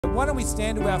why don't we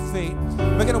stand to our feet?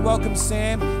 We're going to welcome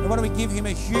Sam, and why don't we give him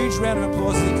a huge round of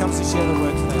applause as he comes to share the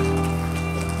word today.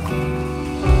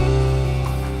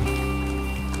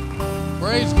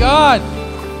 Praise God.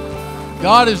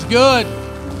 God is good.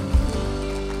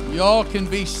 Y'all can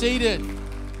be seated.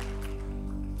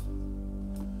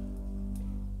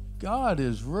 God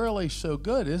is really so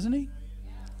good, isn't he?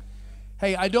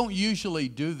 Hey, I don't usually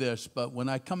do this, but when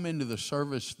I come into the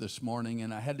service this morning,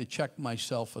 and I had to check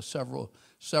myself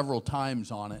several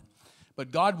times on it, but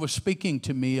God was speaking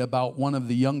to me about one of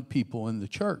the young people in the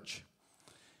church.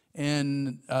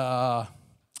 And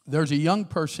there's a young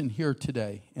person here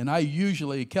today, and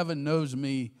Kevin knows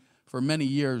me for many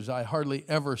years, I hardly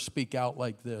ever speak out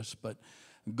like this, but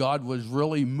God was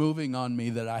really moving on me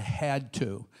that I had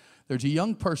to. There's a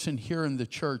young person here in the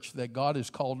church that God has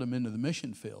called them into the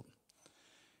mission field.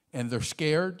 And they're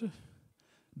scared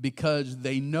because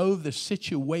they know the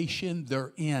situation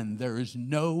they're in. There is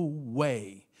no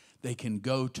way they can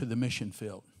go to the mission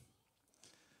field.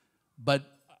 But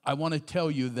I want to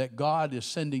tell you that God is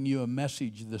sending you a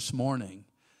message this morning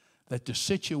that the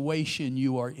situation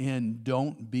you are in,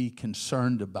 don't be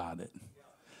concerned about it.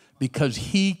 Because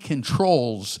He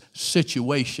controls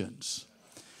situations.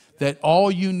 That all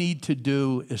you need to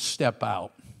do is step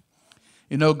out.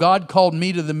 You know, God called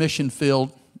me to the mission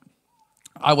field.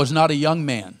 I was not a young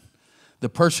man. The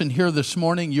person here this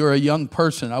morning, you're a young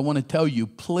person. I want to tell you,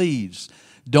 please,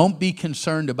 don't be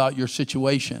concerned about your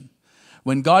situation.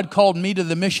 When God called me to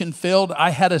the mission field, I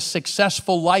had a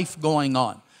successful life going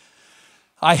on.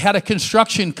 I had a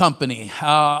construction company.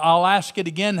 I'll ask it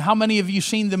again. How many of you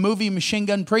seen the movie Machine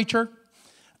Gun Preacher?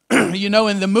 You know,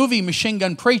 in the movie Machine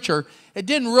Gun Preacher, it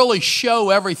didn't really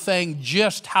show everything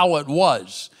just how it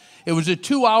was. It was a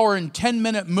 2-hour and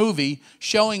 10-minute movie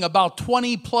showing about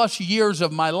 20 plus years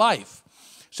of my life.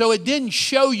 So it didn't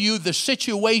show you the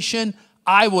situation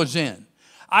I was in.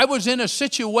 I was in a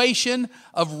situation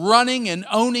of running and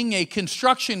owning a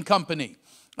construction company,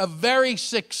 a very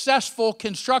successful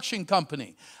construction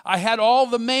company. I had all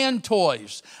the man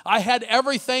toys. I had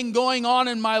everything going on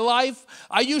in my life.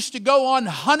 I used to go on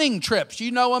hunting trips. You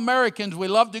know, Americans, we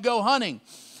love to go hunting.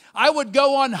 I would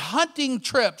go on hunting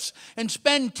trips and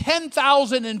spend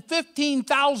 $10,000 and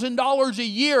 $15,000 a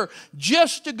year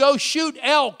just to go shoot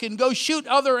elk and go shoot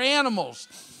other animals.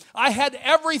 I had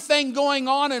everything going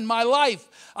on in my life.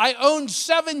 I owned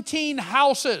 17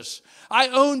 houses. I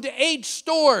owned 8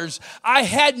 stores. I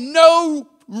had no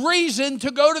reason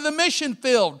to go to the mission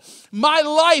field. My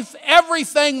life,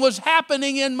 everything was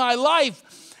happening in my life.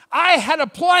 I had a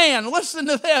plan. Listen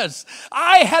to this.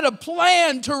 I had a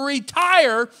plan to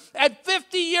retire at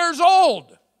 50 years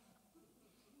old.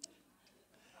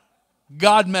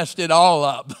 God messed it all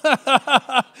up.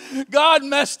 God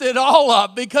messed it all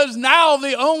up because now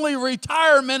the only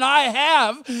retirement I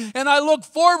have and I look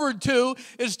forward to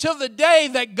is till the day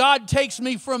that God takes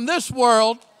me from this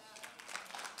world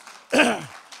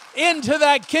into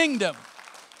that kingdom.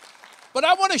 But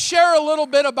I want to share a little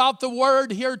bit about the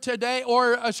word here today,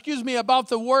 about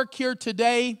the work here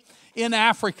today in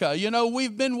Africa. You know,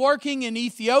 we've been working in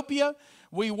Ethiopia.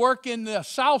 We work in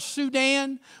South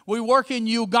Sudan. We work in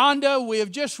Uganda. We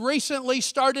have just recently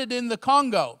started in the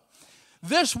Congo.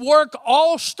 This work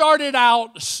all started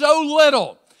out so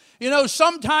little. You know,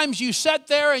 sometimes you sit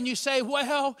there and you say,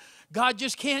 well, God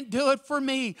just can't do it for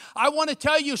me. I want to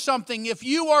tell you something. If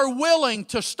you are willing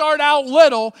to start out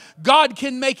little, God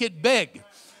can make it big.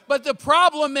 But the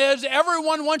problem is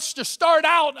everyone wants to start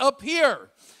out up here.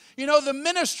 You know, the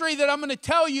ministry that I'm going to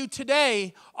tell you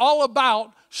today all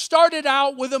about started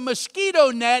out with a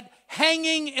mosquito net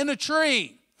hanging in a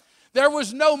tree. There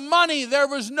was no money, there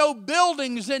was no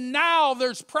buildings, and now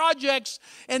there's projects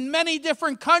in many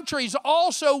different countries.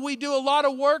 Also, we do a lot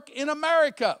of work in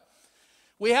America.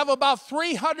 We have about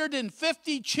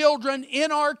 350 children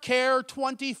in our care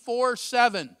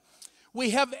 24/7.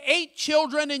 We have 8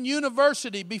 children in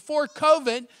university. Before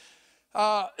COVID,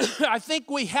 I think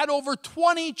we had over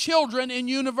 20 children in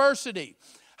university.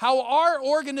 How our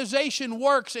organization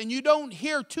works, and you don't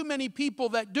hear too many people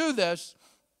that do this,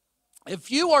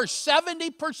 if you are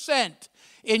 70%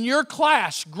 in your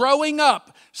class growing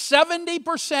up,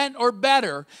 70% or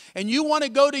better, and you want to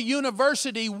go to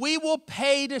university, we will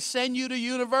pay to send you to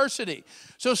university.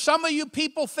 So some of you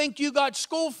people think you got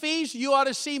school fees, you ought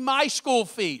to see my school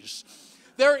fees.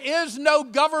 There is no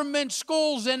government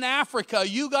schools in Africa.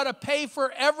 You got to pay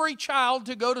for every child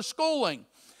to go to schooling.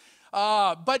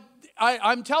 But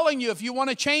I'm telling you, if you want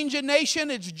to change a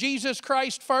nation, it's Jesus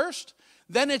Christ first.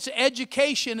 Then it's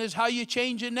education is how you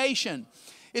change a nation.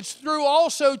 It's through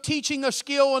also teaching a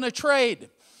skill and a trade.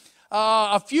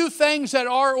 A few things that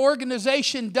our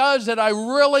organization does that I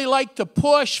really like to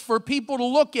push for people to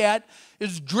look at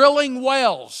is drilling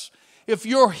wells. If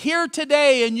you're here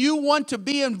today and you want to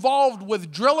be involved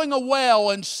with drilling a well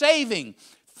and saving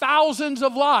thousands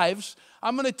of lives,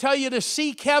 I'm going to tell you to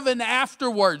see Kevin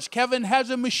afterwards. Kevin has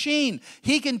a machine.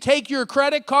 He can take your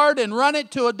credit card and run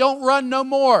it to a don't run no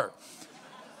more.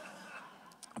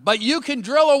 But you can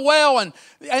drill a well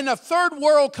in a third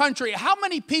world country. How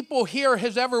many people here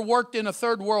has ever worked in a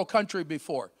third world country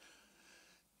before?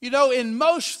 You know, in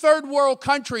most third world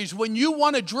countries, when you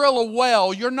want to drill a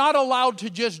well, you're not allowed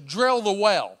to just drill the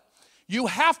well. You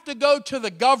have to go to the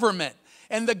government,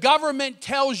 and the government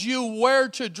tells you where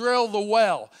to drill the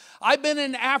well. I've been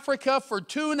in Africa for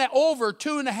over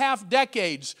 2.5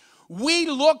 decades. We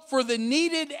look for the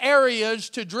needed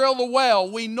areas to drill the well.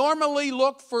 We normally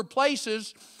look for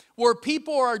places where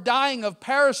people are dying of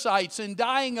parasites and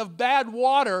dying of bad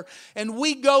water, and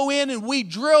we go in and we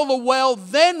drill the well,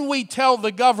 then we tell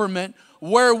the government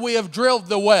where we have drilled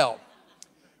the well.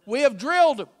 We have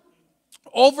drilled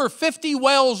over 50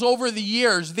 wells over the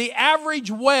years. The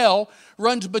average well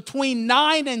runs between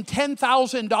 $9,000 and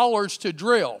 $10,000 to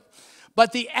drill.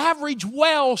 But the average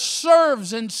well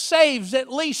serves and saves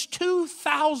at least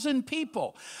 2,000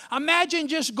 people. Imagine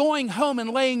just going home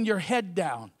and laying your head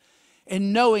down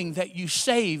and knowing that you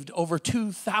saved over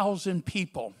 2,000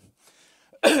 people.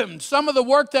 Some of the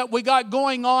work that we got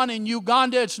going on in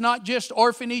Uganda, it's not just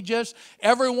orphanages.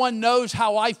 Everyone knows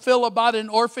how I feel about an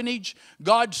orphanage.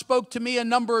 God spoke to me a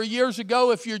number of years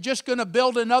ago, if you're just going to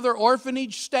build another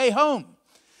orphanage, stay home.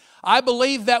 I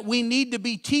believe that we need to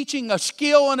be teaching a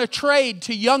skill and a trade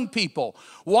to young people.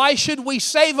 Why should we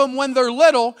save them when they're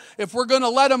little if we're going to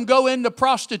let them go into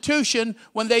prostitution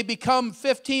when they become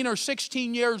 15 or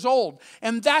 16 years old?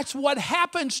 And that's what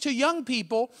happens to young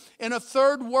people in a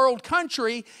third world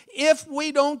country if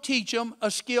we don't teach them a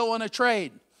skill and a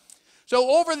trade. So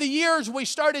over the years, we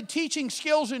started teaching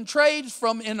skills and trades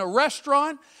from in a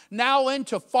restaurant, now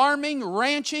into farming,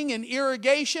 ranching, and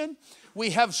irrigation.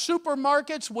 We have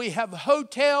supermarkets, we have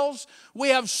hotels, we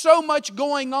have so much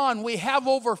going on. We have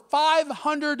over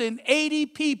 580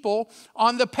 people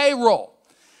on the payroll.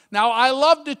 Now, I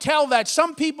love to tell that.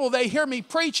 Some people, they hear me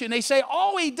preach and they say,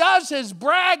 all he does is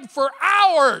brag for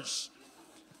hours.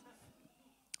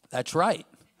 That's right.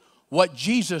 What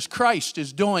Jesus Christ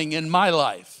is doing in my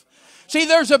life. See,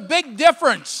 there's a big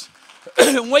difference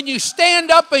when you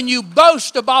stand up and you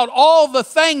boast about all the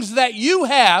things that you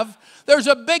have. There's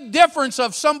a big difference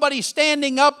of somebody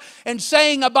standing up and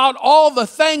saying about all the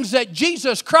things that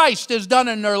Jesus Christ has done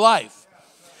in their life.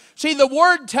 See, the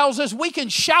Word tells us we can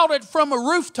shout it from a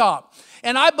rooftop.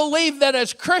 And I believe that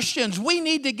as Christians, we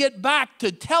need to get back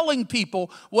to telling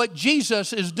people what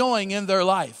Jesus is doing in their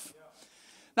life.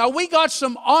 Now, we got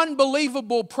some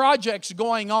unbelievable projects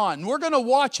going on. We're going to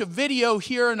watch a video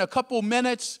here in a couple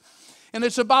minutes. And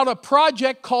it's about a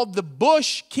project called the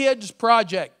Bush Kids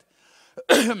Project.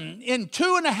 In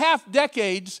 2.5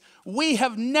 decades, we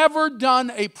have never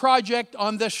done a project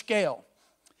on this scale.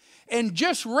 And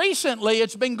just recently,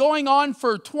 it's been going on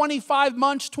for 25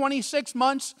 months, 26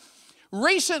 months.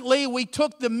 Recently, we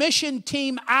took the mission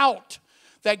team out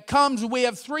that comes. We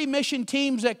have 3 mission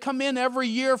teams that come in every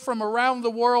year from around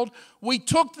the world. We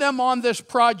took them on this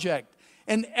project,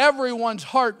 and everyone's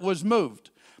heart was moved.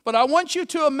 But I want you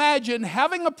to imagine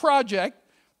having a project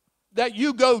that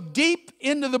you go deep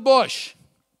into the bush.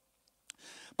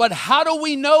 But how do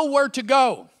we know where to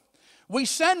go? We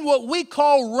send what we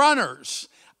call runners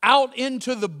out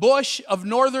into the bush of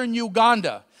northern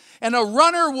Uganda. And a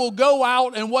runner will go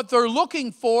out, and what they're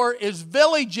looking for is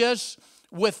villages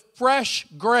with fresh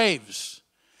graves.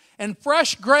 And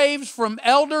fresh graves from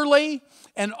elderly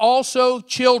and also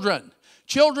children.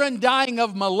 Children dying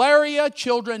of malaria,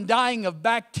 children dying of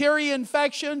bacteria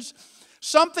infections.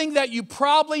 Something that you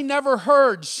probably never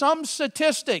heard, some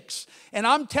statistics, and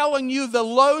I'm telling you the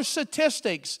low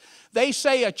statistics, they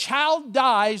say a child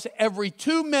dies every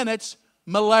 2 minutes,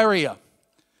 malaria.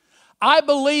 I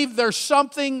believe there's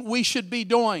something we should be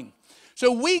doing.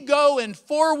 So we go in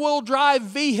 4-wheel drive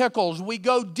vehicles. We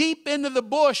go deep into the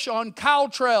bush on cow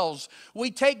trails.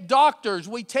 We take doctors,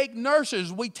 we take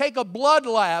nurses, we take a blood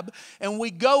lab, and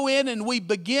we go in and we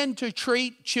begin to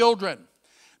treat children.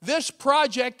 This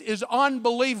project is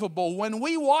unbelievable. When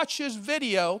we watch this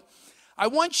video, I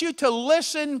want you to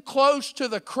listen close to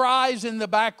the cries in the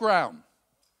background.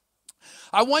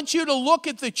 I want you to look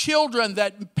at the children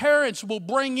that parents will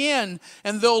bring in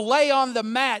and they'll lay on the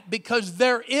mat because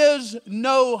there is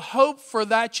no hope for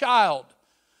that child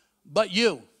but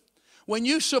you. When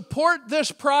you support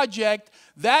this project,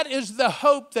 that is the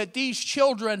hope that these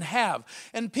children have.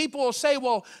 And people will say,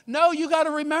 well, no, you got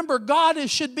to remember, God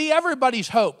should be everybody's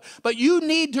hope. But you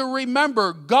need to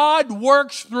remember, God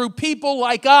works through people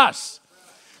like us.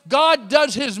 God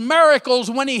does his miracles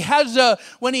when he has a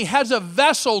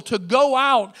vessel to go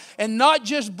out and not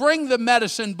just bring the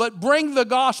medicine, but bring the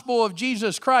gospel of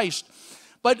Jesus Christ.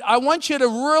 But I want you to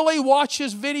really watch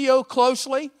this video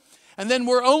closely. And then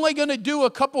we're only going to do a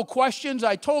couple questions.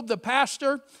 I told the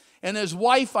pastor and his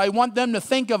wife, I want them to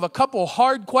think of a couple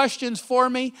hard questions for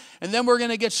me. And then we're going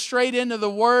to get straight into the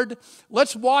word.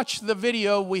 Let's watch the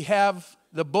video. We have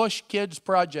the Bush Kids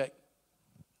Project.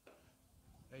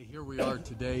 Hey, here we are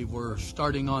today. We're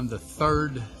starting on the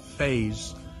third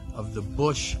phase of the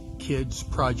Bush Kids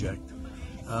Project.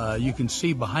 You can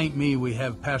see behind me we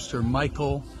have Pastor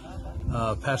Michael.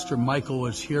 Pastor Michael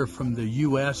is here from the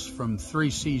U.S., from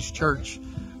 3C's Church,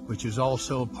 which is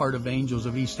also a part of Angels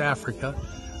of East Africa.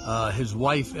 His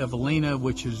wife, Evelina,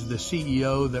 which is the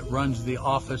CEO that runs the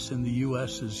office in the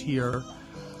U.S., is here.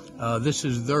 This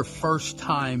is their first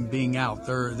time being out.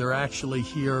 They're actually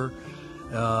here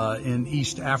in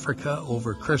East Africa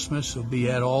over Christmas. They'll be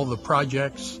at all the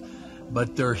projects,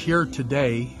 but they're here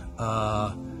today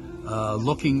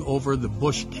looking over the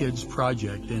Bush Kids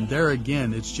Project. And there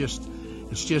again, it's just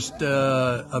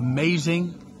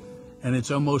amazing, and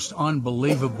it's almost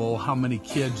unbelievable how many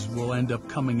kids will end up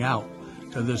coming out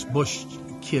to this Bush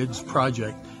Kids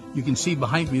Project. You can see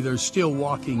behind me, they're still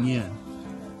walking in.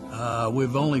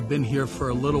 We've only been here for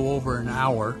a little over an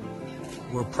hour.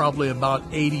 We're probably about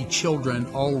 80 children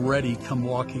already come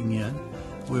walking in.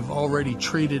 We've already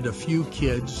treated a few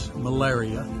kids,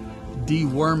 malaria,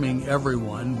 deworming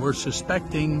everyone. We're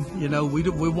suspecting,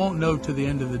 we won't know to the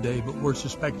end of the day, but we're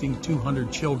suspecting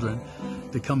 200 children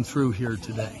to come through here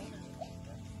today.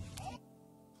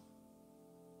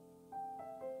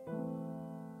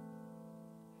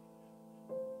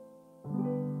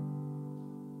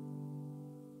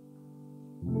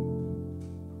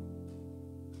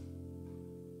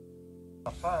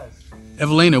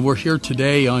 Evelina, we're here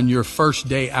today on your first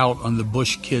day out on the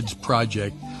Bush Kids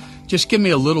Project. Just give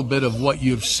me a little bit of what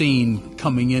you've seen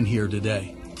coming in here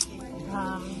today.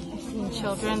 I've seen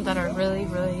children that are really,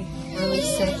 really, really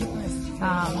sick.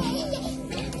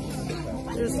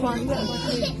 There's one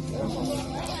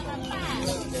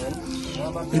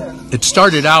It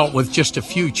started out with just a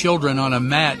few children on a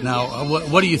mat. Now,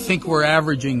 what do you think we're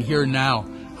averaging here now?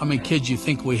 How many kids do you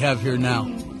think we have here now?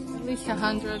 At least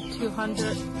 100,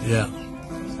 200. Yeah.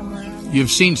 Somewhere around. You've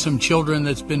seen some children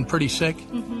that's been pretty sick?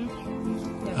 Mm-hmm.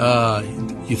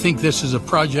 You think this is a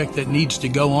project that needs to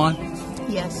go on?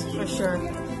 Yes, for sure.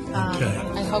 Okay.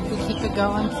 I hope we keep it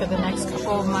going for the next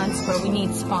couple of months, but we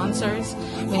need sponsors.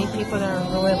 We need people that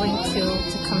are willing to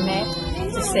commit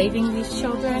to saving these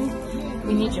children.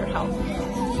 We need your help.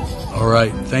 All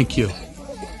right. Thank you.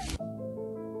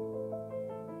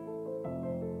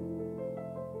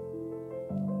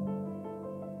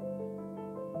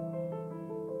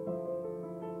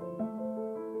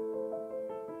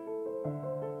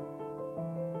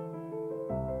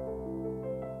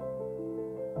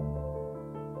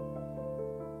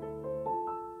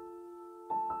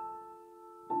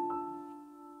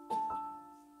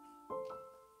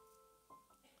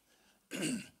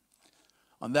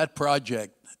 On that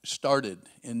project started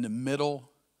in the middle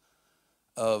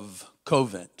of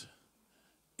COVID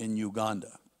in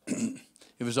Uganda.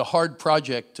 It was a hard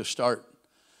project to start.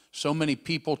 So many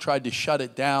people tried to shut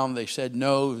it down. They said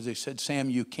no. They said,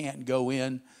 Sam, you can't go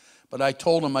in. But I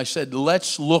told them, I said,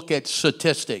 let's look at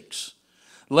statistics.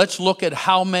 Let's look at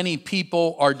how many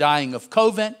people are dying of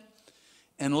COVID,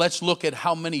 and let's look at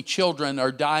how many children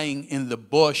are dying in the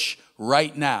bush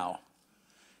right now.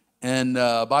 And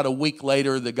about a week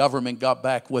later, the government got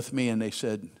back with me and they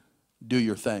said, do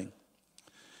your thing.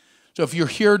 So if you're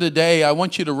here today, I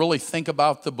want you to really think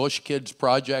about the Bush Kids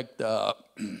Project.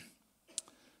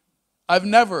 I've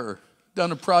never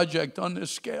done a project on this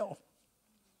scale.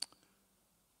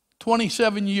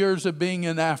 27 years of being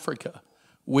in Africa,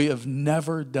 we have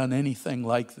never done anything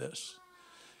like this.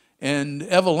 And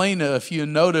Evelina, if you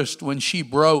noticed when she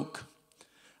broke,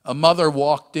 a mother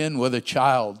walked in with a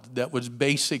child that was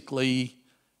basically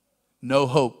no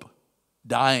hope,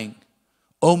 dying,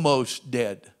 almost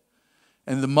dead.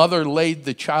 And the mother laid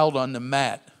the child on the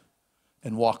mat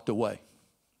and walked away.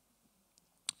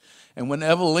 And when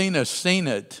Evelina seen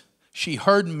it, she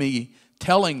heard me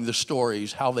telling the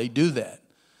stories how they do that.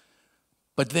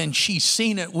 But then she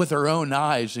seen it with her own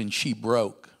eyes and she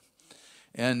broke.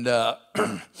 And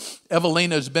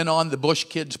Evelina's been on the Bush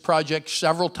Kids Project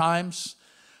several times.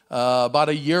 about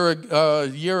a year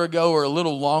ago or a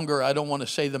little longer. I don't want to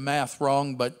say the math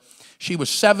wrong, but she was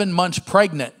 7 months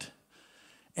pregnant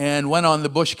and went on the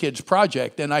Bush Kids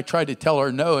Project. And I tried to tell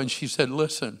her no, and she said,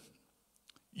 listen,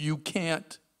 you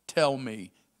can't tell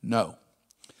me no.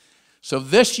 So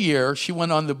this year, she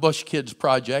went on the Bush Kids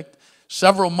Project.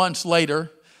 Several months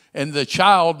later, and the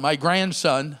child, my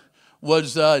grandson,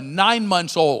 was 9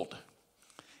 months old.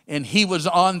 And he was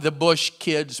on the Bush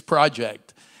Kids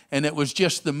Project. And it was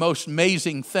just the most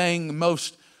amazing thing,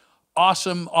 most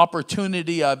awesome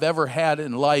opportunity I've ever had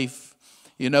in life.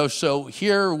 You know, so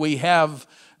here we have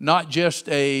not just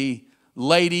a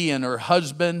lady and her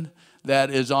husband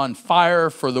that is on fire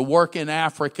for the work in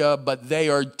Africa, but they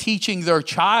are teaching their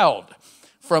child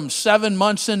from 7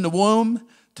 months in the womb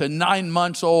to 9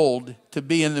 months old to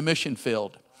be in the mission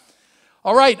field.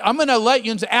 All right, I'm going to let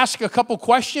you ask a couple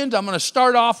questions. I'm going to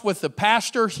start off with the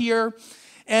pastor here.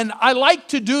 And I like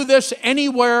to do this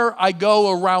anywhere I go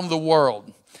around the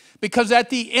world. Because at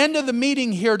the end of the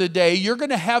meeting here today, you're going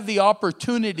to have the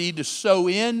opportunity to sow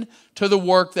in to the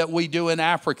work that we do in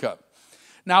Africa.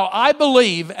 Now, I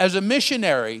believe as a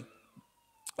missionary,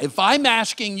 if I'm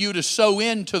asking you to sow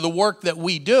into the work that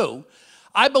we do,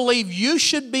 I believe you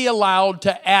should be allowed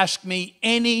to ask me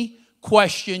any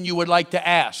question you would like to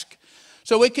ask.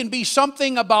 So it can be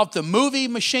something about the movie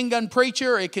Machine Gun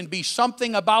Preacher. It can be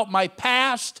something about my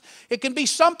past. It can be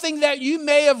something that you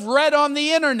may have read on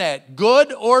the internet,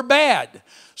 good or bad.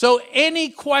 So any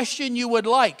question you would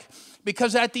like,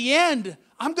 because at the end,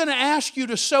 I'm going to ask you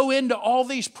to sow into all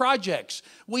these projects.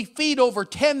 We feed over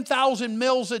 10,000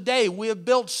 meals a day. We have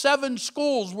built 7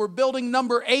 schools. We're building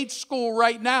number 8 school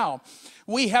right now.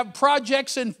 We have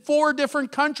projects in 4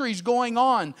 different countries going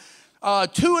on.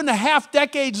 2.5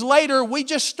 decades later, we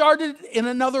just started in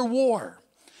another war.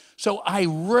 So I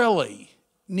really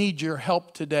need your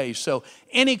help today. So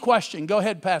any question, go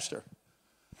ahead, Pastor.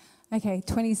 Okay,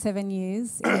 27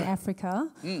 years in Africa.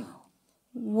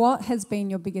 What has been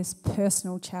your biggest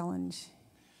personal challenge?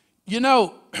 You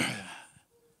know,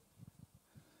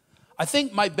 I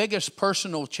think my biggest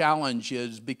personal challenge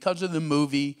is because of the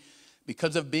movie,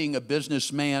 because of being a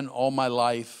businessman all my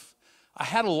life. I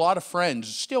had a lot of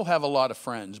friends, still have a lot of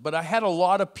friends, but I had a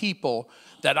lot of people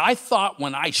that I thought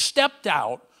when I stepped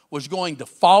out was going to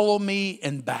follow me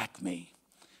and back me.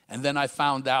 And then I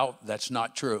found out that's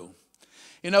not true.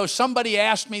 You know, somebody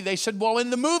asked me, they said, well,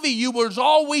 in the movie, you was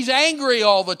always angry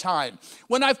all the time.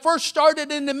 When I first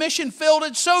started in the mission field,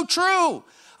 it's so true.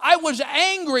 I was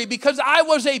angry because I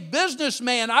was a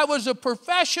businessman. I was a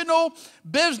professional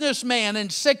businessman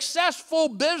and successful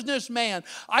businessman.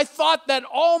 I thought that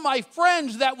all my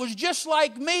friends that was just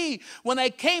like me, when I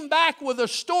came back with a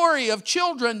story of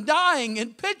children dying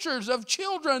and pictures of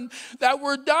children that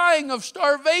were dying of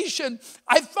starvation,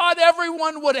 I thought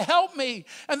everyone would help me.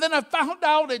 And then I found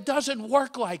out it doesn't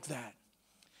work like that.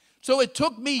 So it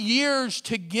took me years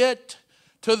to get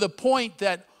to the point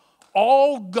that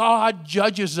all God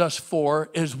judges us for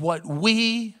is what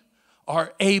we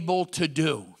are able to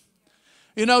do.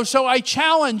 You know, so I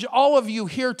challenge all of you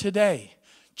here today.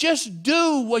 Just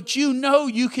do what you know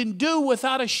you can do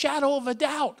without a shadow of a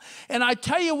doubt. And I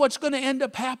tell you what's going to end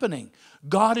up happening.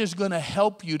 God is going to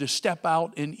help you to step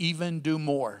out and even do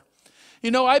more.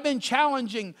 You know, I've been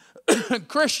challenging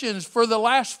Christians for the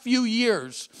last few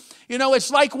years. You know,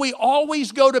 it's like we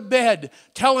always go to bed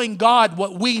telling God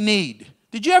what we need.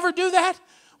 Did you ever do that?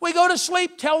 We go to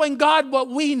sleep telling God what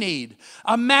we need.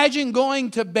 Imagine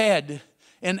going to bed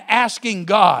and asking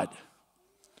God,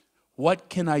 what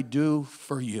can I do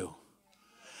for you?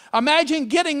 Imagine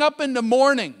getting up in the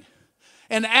morning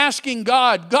and asking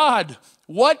God, God,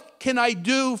 what can I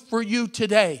do for you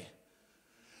today?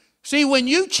 See, when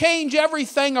you change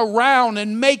everything around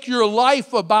and make your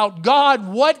life about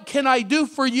God, what can I do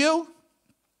for you?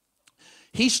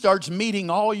 He starts meeting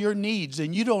all your needs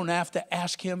and you don't have to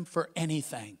ask him for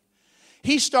anything.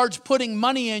 He starts putting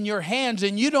money in your hands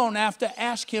and you don't have to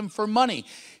ask him for money.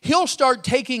 He'll start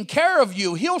taking care of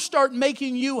you. He'll start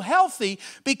making you healthy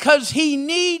because he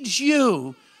needs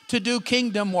you to do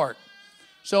kingdom work.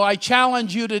 So I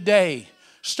challenge you today,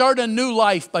 start a new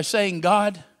life by saying,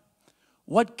 God,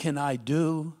 what can I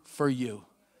do for you?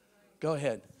 Go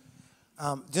ahead.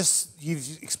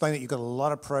 You've explained that you've got a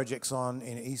lot of projects on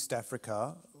in East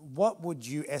Africa. What would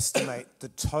you estimate the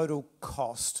total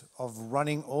cost of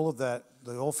running all of that,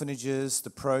 the orphanages, the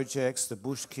projects, the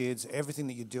bush kids, everything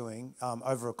that you're doing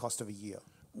over a cost of a year?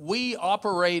 We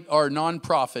operate our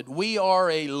nonprofit. We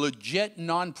are a legit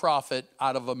nonprofit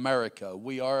out of America.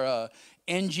 We are a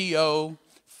NGO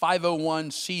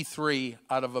 501c3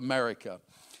 out of America.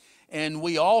 And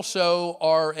we also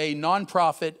are a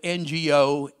nonprofit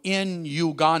NGO in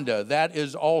Uganda. That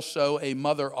is also a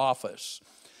mother office.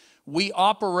 We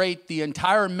operate the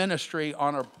entire ministry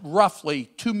on a roughly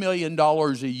 $2 million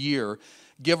a year,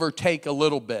 give or take a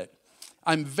little bit.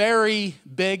 I'm very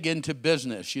big into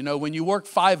business. You know, when you work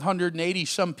 580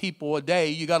 some people a day,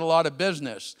 you got a lot of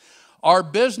business. Our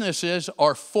businesses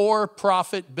are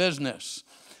for-profit business.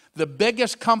 The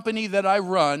biggest company that I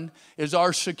run is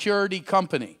our security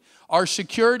company. Our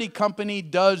security company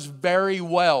does very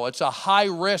well. It's a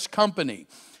high-risk company.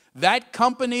 That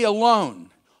company alone,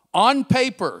 on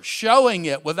paper, showing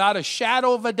it without a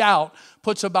shadow of a doubt,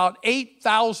 puts about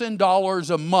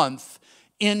 $8,000 a month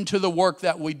into the work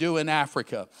that we do in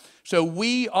Africa. So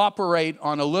we operate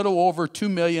on a little over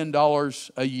 $2 million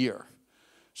a year.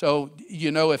 So,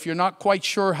 you know, if you're not quite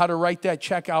sure how to write that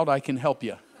check out, I can help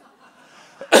you.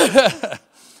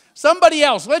 Somebody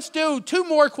else. Let's do 2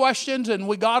 more questions, and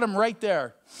we got them right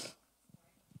there.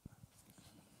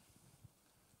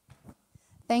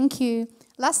 Thank you.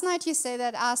 Last night you said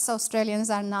that us Australians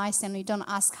are nice and we don't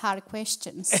ask hard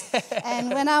questions.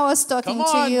 And when I was talking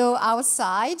to you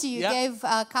outside, you gave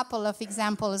a couple of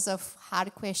examples of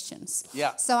hard questions.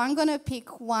 Yeah. So I'm going to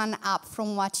pick one up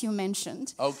from what you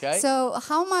mentioned. Okay. So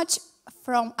how much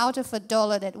from out of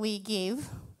 $1 that we give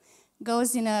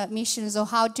goes in a missions, or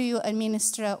how do you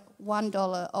administer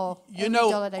 $1 or every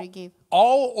dollar that you give?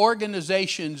 All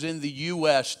organizations in the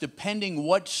U.S., depending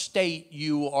what state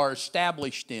you are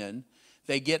established in,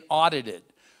 they get audited.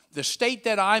 The state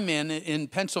that I'm in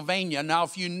Pennsylvania, now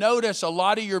if you notice, a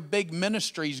lot of your big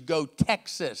ministries go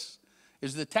Texas.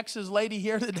 Is the Texas lady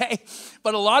here today?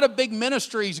 But a lot of big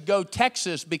ministries go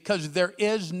Texas because there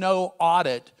is no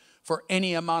audit for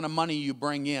any amount of money you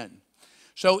bring in.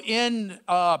 So in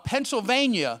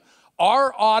Pennsylvania,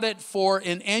 our audit for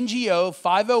an NGO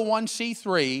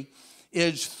 501c3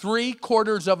 is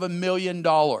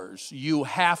 $750,000. You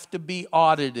have to be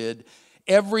audited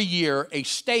every year, a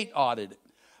state audit.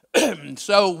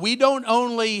 So we don't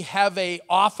only have an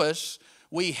office,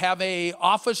 we have an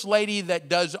office lady that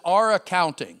does our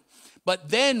accounting. But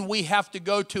then we have to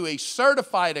go to a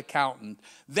certified accountant.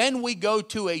 Then we go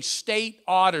to a state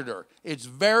auditor. It's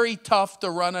very tough to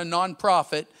run a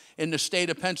nonprofit in the state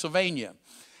of Pennsylvania.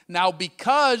 Now,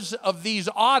 because of these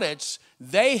audits,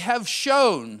 they have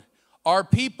shown our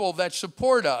people that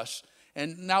support us.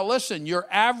 And now listen, your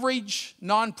average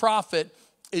nonprofit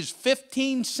is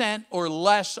 15 cents or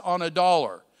less on a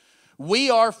dollar.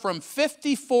 We are from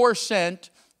 54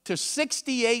 cents to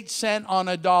 68 cents on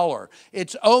a dollar.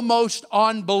 It's almost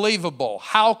unbelievable.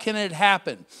 How can it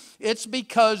happen? It's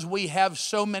because we have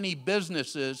so many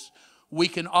businesses we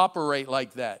can operate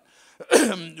like that.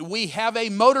 We have a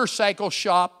motorcycle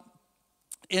shop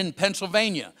in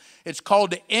Pennsylvania. It's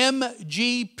called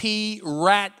MGP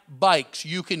Rat Bikes.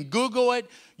 You can Google it.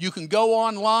 You can go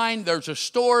online. There's a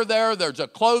store there. There's a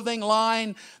clothing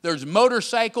line. There's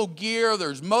motorcycle gear.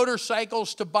 There's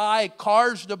motorcycles to buy,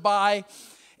 cars to buy.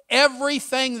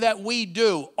 Everything that we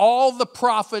do, all the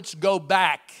profits go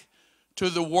back to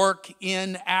the work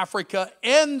in Africa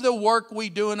and the work we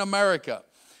do in America.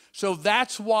 So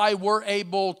that's why we're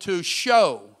able to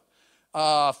show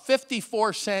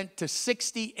 54 cents to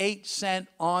 68 cents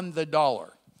on the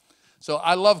dollar. So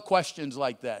I love questions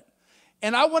like that.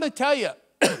 And I want to tell you,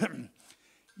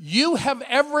 you have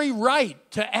every right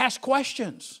to ask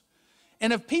questions.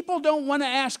 And if people don't want to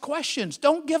ask questions,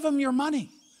 don't give them your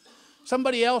money.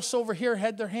 Somebody else over here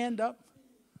had their hand up.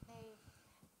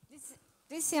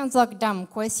 This sounds like a dumb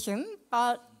question,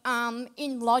 but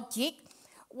in logic,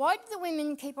 why do the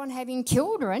women keep on having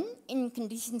children in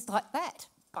conditions like that?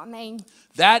 I mean,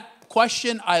 that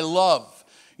question I love.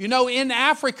 You know, in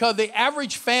Africa, the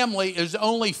average family is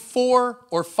only 4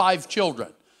 or 5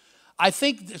 children. I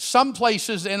think some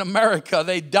places in America,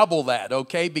 they double that,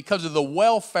 okay, because of the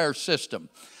welfare system.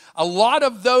 A lot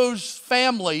of those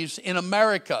families in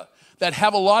America that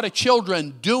have a lot of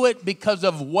children do it because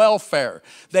of welfare.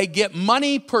 They get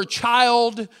money per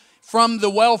child from the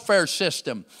welfare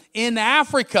system. In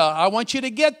Africa, I want you to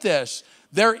get this,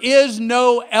 there is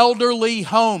no elderly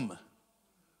home.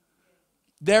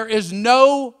 There is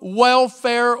no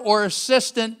welfare or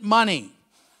assistant money.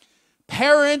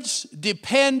 Parents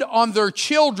depend on their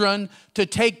children to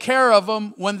take care of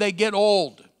them when they get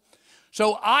old.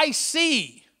 So I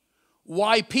see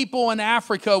why people in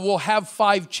Africa will have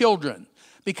 5 children.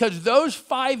 Because those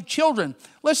 5 children,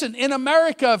 listen, in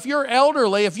America, if you're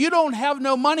elderly, if you don't have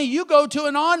no money, you go to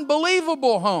an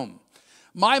unbelievable home.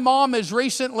 My mom has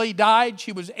recently died.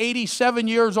 She was 87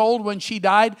 years old when she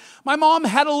died. My mom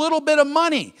had a little bit of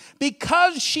money.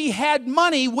 Because she had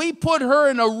money, we put her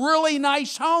in a really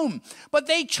nice home. But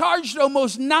they charged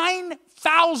almost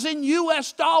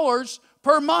 $9,000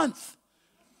 per month.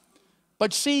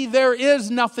 But see, there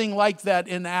is nothing like that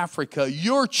in Africa.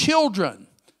 Your children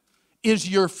is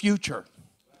your future.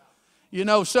 You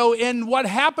know, so in what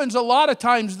happens a lot of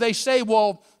times, they say,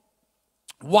 well,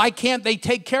 why can't they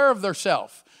take care of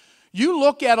themselves? You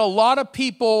look at a lot of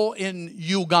people in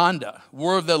Uganda,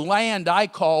 where the land I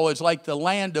call is like the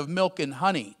land of milk and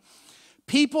honey.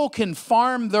 People can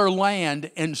farm their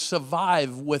land and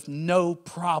survive with no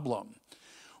problem.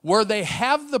 Where they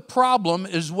have the problem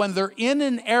is when they're in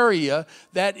an area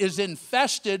that is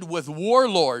infested with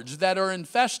warlords, that are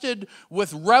infested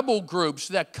with rebel groups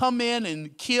that come in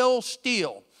and kill,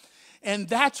 steal. And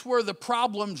that's where the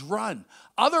problems run.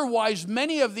 Otherwise,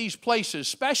 many of these places,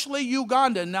 especially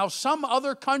Uganda, now some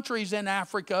other countries in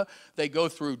Africa, they go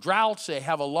through droughts, they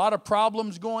have a lot of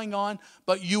problems going on,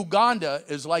 but Uganda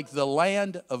is like the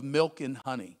land of milk and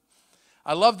honey.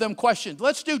 I love them questions.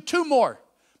 Let's do two more,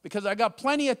 because I got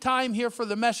plenty of time here for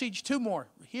the message. Two more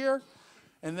here,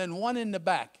 and then one in the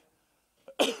back.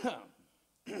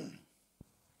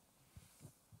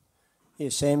 Yeah,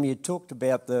 Sam, you talked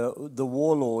about the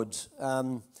warlords.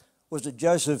 Was it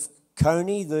Joseph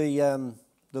Kony,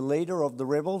 the leader of the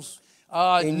rebels?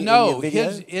 No,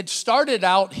 it started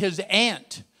out his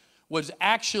aunt was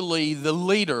actually the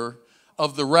leader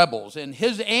of the rebels. And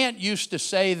his aunt used to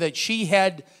say that she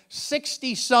had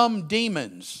 60-some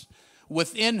demons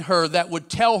within her that would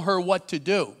tell her what to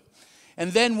do.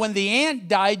 And then when the aunt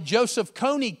died, Joseph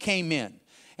Kony came in.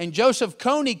 And Joseph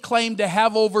Kony claimed to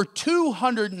have over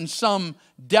 200 and some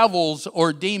devils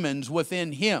or demons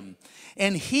within him.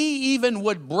 And he even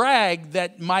would brag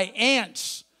that my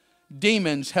aunt's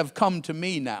demons have come to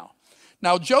me now.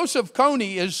 Now, Joseph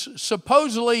Kony is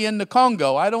supposedly in the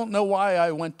Congo. I don't know why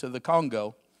I went to the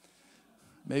Congo.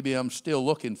 Maybe I'm still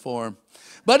looking for him.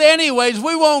 But anyways,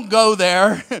 we won't go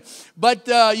there. But,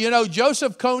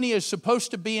 Joseph Kony is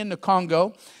supposed to be in the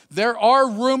Congo. There are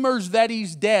rumors that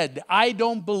he's dead. I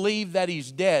don't believe that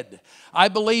he's dead. I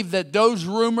believe that those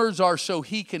rumors are so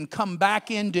he can come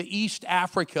back into East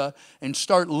Africa and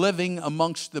start living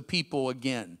amongst the people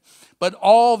again. But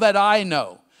all that I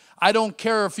know, I don't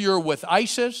care if you're with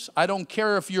ISIS. I don't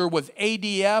care if you're with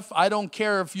ADF. I don't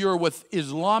care if you're with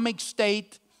Islamic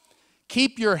State.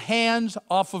 Keep your hands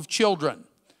off of children,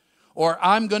 or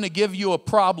I'm going to give you a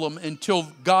problem until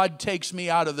God takes me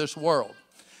out of this world.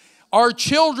 Our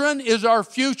children is our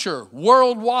future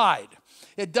worldwide.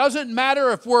 It doesn't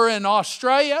matter if we're in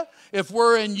Australia, if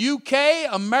we're in UK,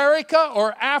 America,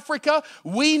 or Africa.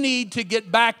 We need to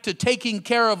get back to taking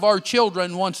care of our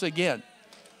children once again.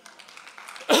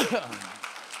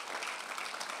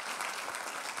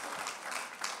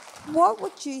 What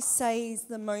would you say is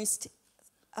the most,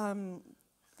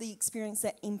 the experience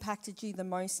that impacted you the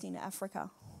most in Africa?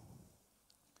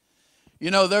 You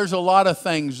know, there's a lot of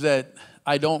things that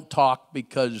I don't talk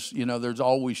because, there's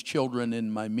always children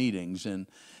in my meetings. And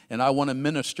I want to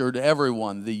minister to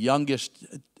everyone, the youngest,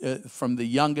 from the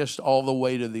youngest all the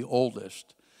way to the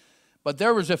oldest. But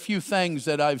there was a few things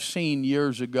that I've seen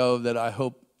years ago that I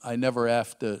hope I never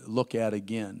have to look at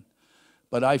again.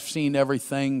 But I've seen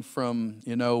everything from,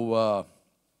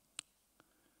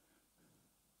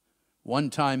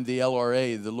 one time the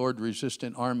LRA, the Lord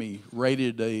Resistant Army,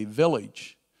 raided a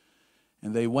village.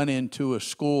 And they went into a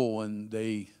school and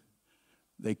they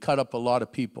cut up a lot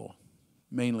of people,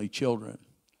 mainly children.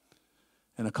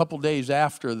 And a couple days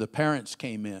after, the parents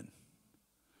came in.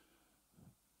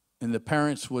 And the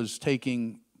parents was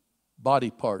taking body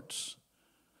parts,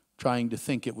 trying to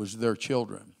think it was their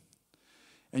children.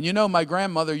 And my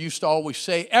grandmother used to always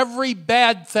say, every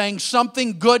bad thing,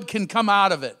 something good can come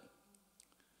out of it.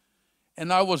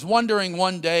 And I was wondering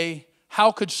one day,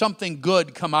 how could something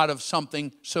good come out of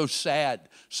something so sad,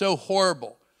 so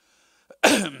horrible?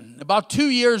 About 2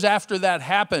 years after that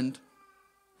happened,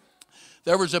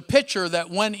 there was a picture that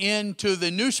went into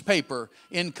the newspaper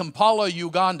in Kampala,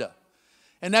 Uganda.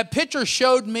 And that picture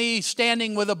showed me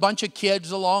standing with a bunch of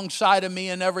kids alongside of me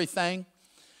and everything.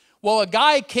 Well, a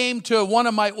guy came to one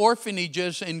of my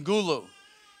orphanages in Gulu,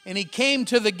 and he came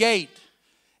to the gate.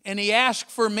 And he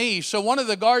asked for me. So one of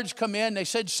the guards come in. They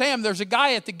said, Sam, there's a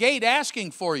guy at the gate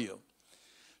asking for you.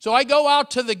 So I go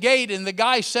out to the gate, and the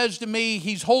guy says to me,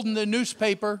 he's holding the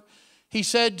newspaper. He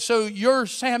said, so you're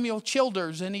Samuel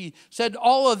Childers. And he said,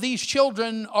 all of these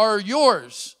children are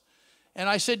yours. And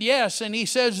I said, yes. And he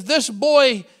says, this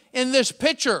boy in this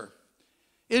picture,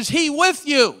 is he with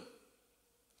you?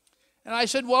 And I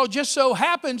said, well, just so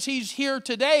happens he's here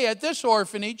today at this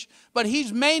orphanage, but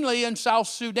he's mainly in South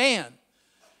Sudan.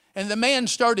 And the man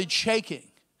started shaking.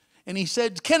 And he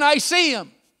said, can I see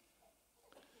him?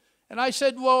 And I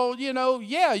said, well,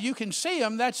 yeah, you can see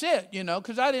him. That's it,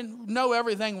 because I didn't know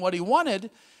everything what he wanted.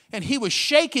 And he was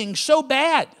shaking so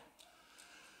bad.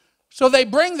 So they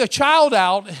bring the child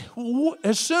out.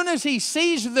 As soon as he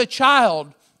sees the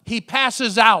child, he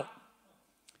passes out.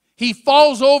 He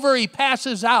falls over, he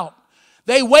passes out.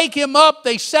 They wake him up,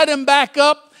 they set him back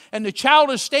up, and the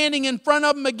child is standing in front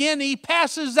of him again. He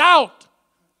passes out.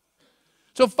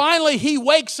 So finally he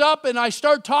wakes up, and I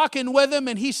start talking with him,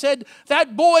 and he said,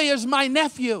 that boy is my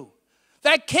nephew.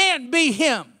 That can't be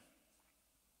him.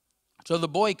 So the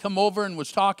boy come over and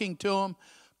was talking to him,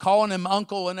 calling him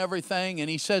uncle and everything, and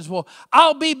he says, well,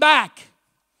 I'll be back.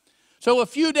 So a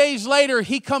few days later,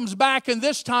 he comes back, and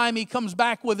this time he comes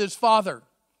back with his father.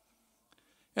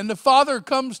 And the father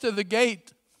comes to the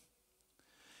gate.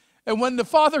 And when the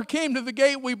father came to the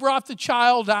gate, we brought the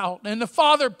child out. And the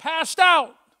father passed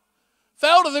out,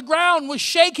 fell to the ground, was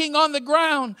shaking on the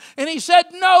ground. And he said,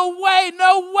 no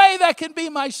way that can be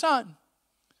my son.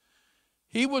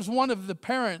 He was one of the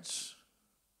parents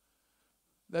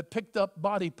that picked up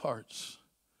body parts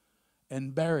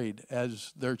and buried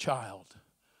as their child.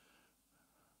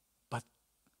 But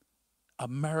a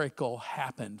miracle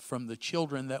happened from the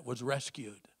children that was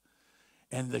rescued.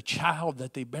 And the child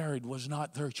that they buried was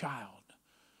not their child.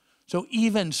 So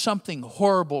even something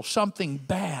horrible, something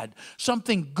bad,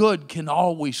 something good can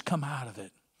always come out of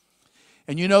it.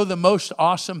 And the most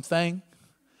awesome thing?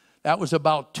 That was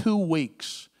about 2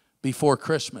 weeks before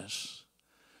Christmas.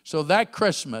 So that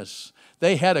Christmas,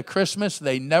 they had a Christmas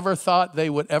they never thought they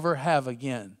would ever have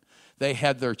again. They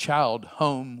had their child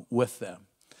home with them.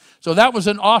 So that was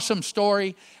an awesome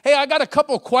story. Hey, I got a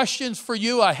couple questions for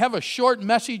you. I have a short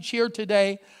message here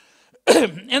today.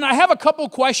 And I have a couple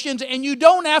questions, and you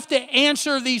don't have to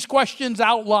answer these questions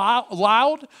out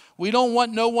loud. We don't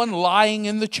want no one lying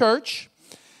in the church.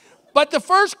 But the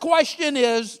first question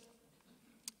is,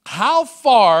 how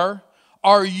far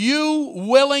are you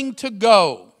willing to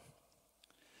go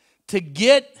to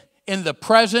get in the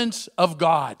presence of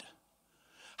God?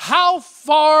 How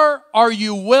far are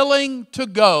you willing to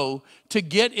go to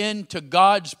get into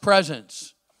God's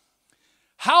presence?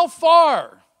 How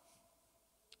far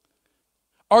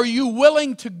are you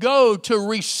willing to go to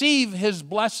receive His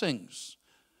blessings?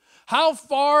 How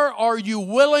far are you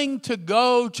willing to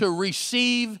go to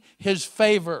receive His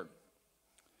favor?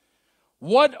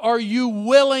 What are you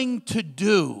willing to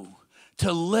do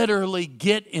to literally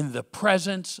get in the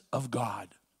presence of God?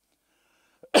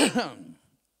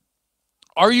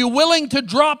 Are you willing to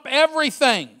drop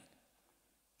everything?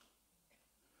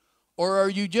 Or are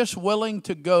you just willing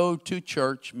to go to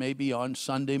church maybe on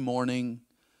Sunday morning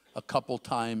a couple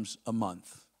times a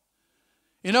month?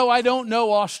 I don't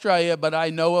know Australia, but I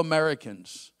know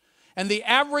Americans. And the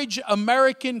average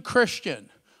American Christian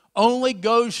only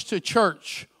goes to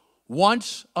church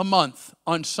once a month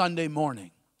on Sunday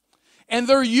morning. And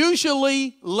they're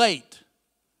usually late.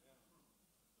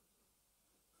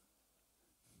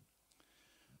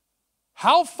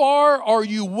 How far are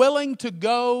you willing to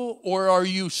go, or are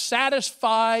you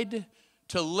satisfied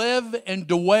to live and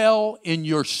dwell in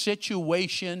your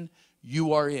situation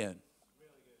you are in?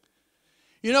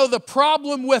 The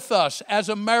problem with us as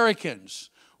Americans,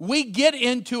 we get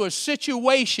into a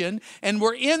situation and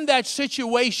we're in that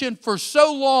situation for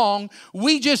so long,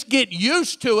 we just get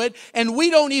used to it and we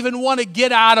don't even want to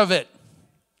get out of it.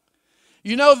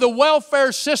 The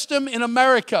welfare system in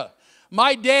America.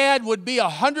 My dad would be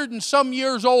 100 and some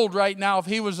years old right now if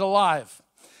he was alive.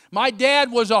 My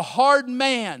dad was a hard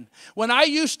man. When I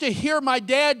used to hear my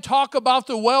dad talk about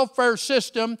the welfare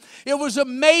system, it was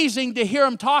amazing to hear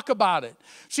him talk about it.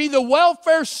 See, the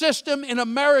welfare system in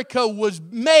America was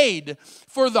made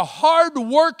for the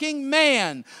hard-working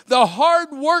man, the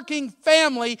hard-working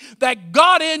family that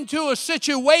got into a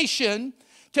situation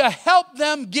to help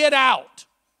them get out.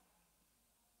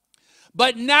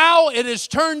 But now it has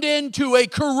turned into a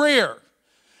career.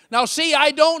 Now, see,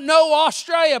 I don't know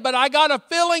Australia, but I got a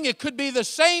feeling it could be the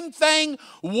same thing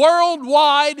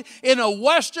worldwide in a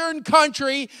Western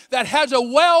country that has a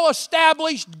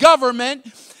well-established government,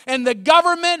 and the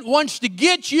government wants to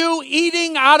get you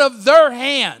eating out of their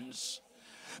hands.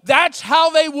 That's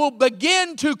how they will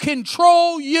begin to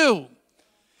control you,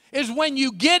 is when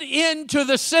you get into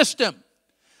the system.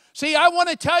 See, I want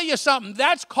to tell you something.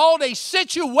 That's called a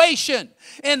situation.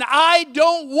 And I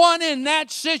don't want in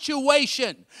that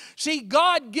situation. See,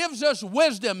 God gives us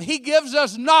wisdom. He gives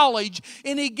us knowledge.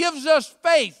 And He gives us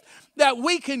faith that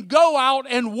we can go out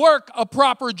and work a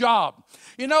proper job.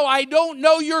 You know, I don't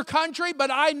know your country,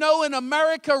 but I know in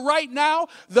America right now,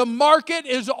 the market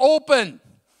is open.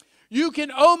 You can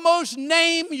almost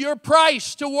name your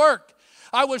price to work.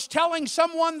 I was telling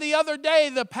someone the other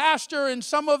day, the pastor and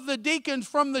some of the deacons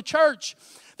from the church,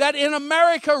 that in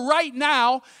America right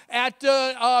now at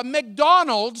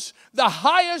McDonald's, the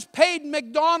highest paid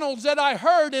McDonald's that I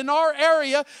heard in our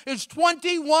area is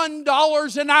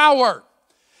 $21 an hour.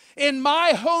 In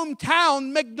my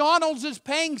hometown, McDonald's is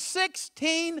paying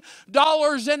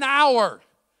 $16 an hour.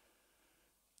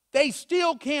 They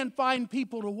still can't find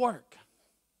people to work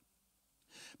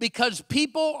because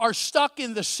people are stuck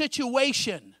in the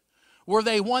situation where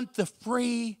they want the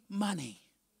free money.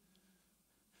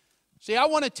 See, I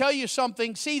want to tell you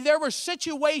something. See, there were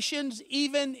situations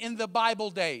even in the Bible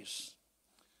days.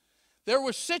 There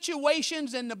were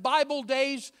situations in the Bible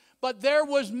days, but there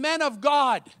was men of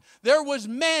God. There was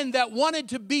men that wanted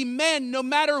to be men no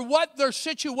matter what their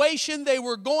situation they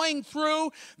were going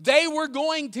through. They were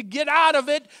going to get out of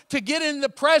it to get in the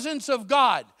presence of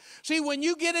God. See, when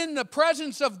you get in the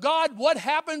presence of God, what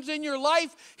happens in your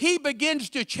life? He begins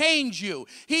to change you.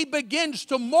 He begins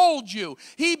to mold you.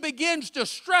 He begins to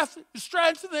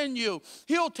strengthen you.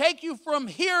 He'll take you from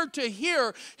here to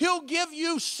here. He'll give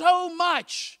you so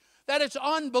much that it's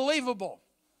unbelievable.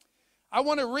 I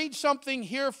want to read something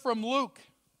here from Luke.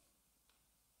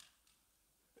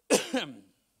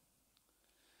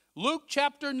 Luke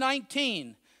chapter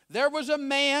 19. There was a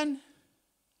man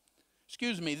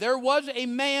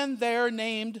there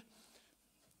named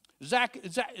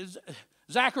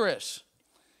Zacharias.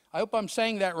 I hope I'm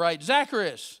saying that right.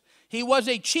 Zacharias. He was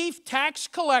a chief tax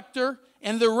collector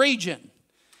in the region,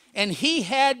 and he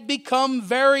had become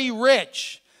very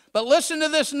rich. But listen to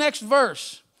this next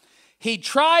verse. He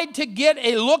tried to get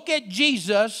a look at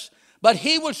Jesus, but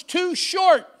he was too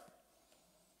short.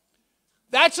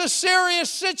 That's a serious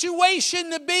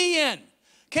situation to be in.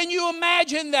 Can you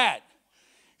imagine that?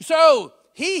 So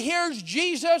he hears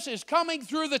Jesus is coming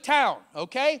through the town,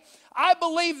 okay? I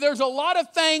believe there's a lot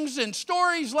of things and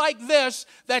stories like this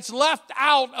that's left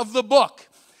out of the book.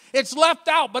 It's left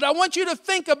out, but I want you to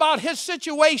think about his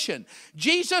situation.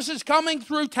 Jesus is coming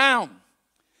through town.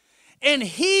 And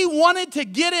he wanted to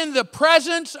get in the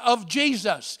presence of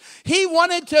Jesus. He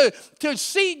wanted to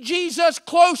see Jesus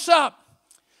close up.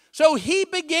 So he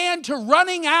began to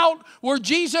running out where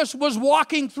Jesus was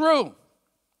walking through.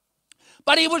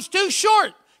 But he was too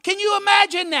short. Can you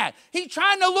imagine that? He's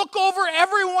trying to look over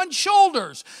everyone's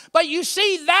shoulders. But you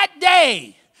see, that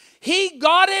day, he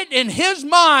got it in his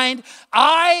mind,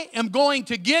 I am going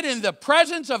to get in the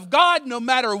presence of God no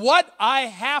matter what I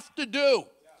have to do.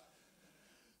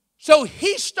 So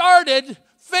he started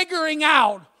figuring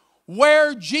out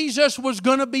where Jesus was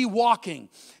going to be walking.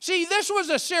 See, this was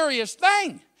a serious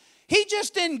thing. He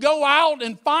just didn't go out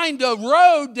and find a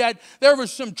road that there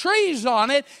was some trees on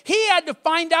it. He had to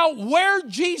find out where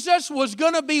Jesus was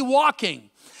going to be walking.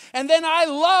 And then I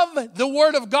love the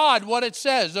Word of God, what it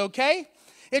says, okay?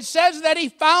 It says that he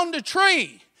found a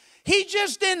tree. He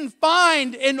just didn't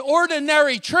find an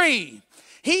ordinary tree.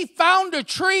 He found a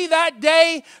tree that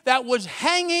day that was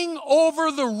hanging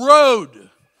over the road.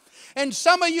 And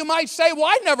some of you might say, well,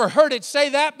 I never heard it say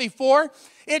that before.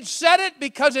 It said it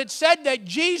because it said that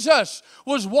Jesus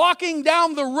was walking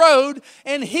down the road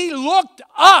and he looked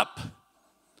up.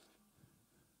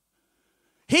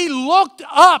 He looked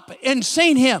up and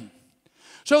seen him.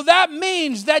 So that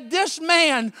means that this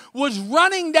man was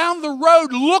running down the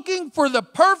road looking for the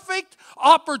perfect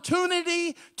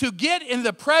opportunity to get in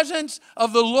the presence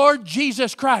of the Lord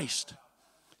Jesus Christ.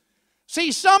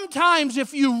 See, sometimes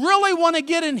if you really want to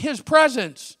get in his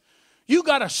presence, you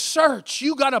got to search,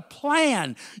 you got to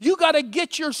plan, you got to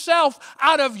get yourself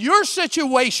out of your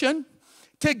situation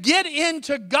to get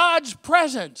into God's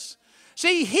presence.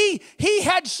 See, he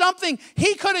had something,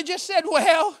 he could have just said,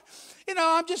 well,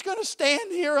 I'm just going to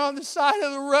stand here on the side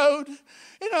of the road.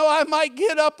 I might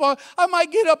get up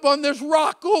on this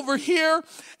rock over here,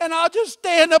 and I'll just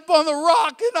stand up on the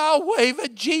rock and I'll wave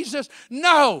at Jesus.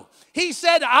 No, he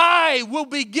said, I will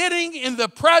be getting in the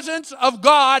presence of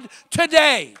God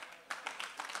today.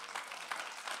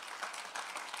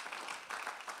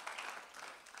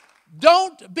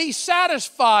 Don't be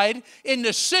satisfied in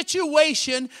the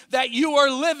situation that you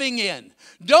are living in.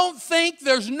 Don't think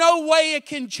there's no way it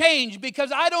can change,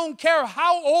 because I don't care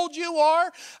how old you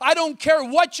are. I don't care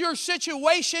what your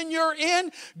situation you're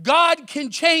in. God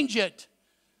can change it.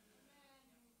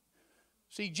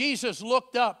 See, Jesus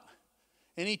looked up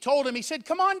and he told him, he said,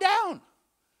 come on down.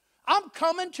 I'm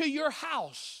coming to your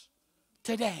house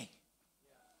today.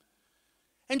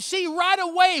 And see, right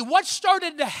away, what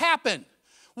started to happen?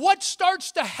 What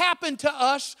starts to happen to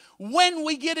us when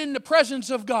we get in the presence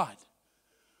of God?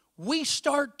 We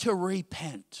start to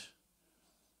repent.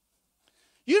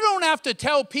 You don't have to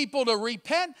tell people to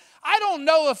repent. I don't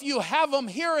know if you have them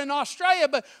here in Australia,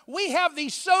 but we have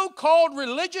these so-called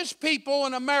religious people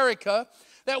in America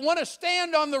that want to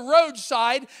stand on the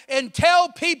roadside and tell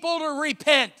people to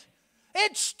repent.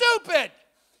 It's stupid.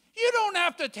 You don't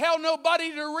have to tell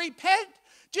nobody to repent.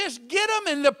 Just get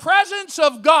them in the presence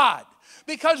of God.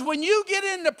 Because when you get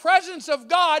in the presence of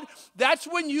God, that's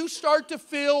when you start to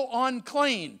feel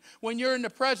unclean, when you're in the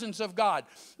presence of God.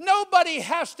 Nobody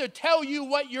has to tell you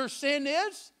what your sin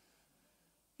is.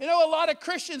 You know, a lot of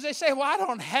Christians, they say, well, I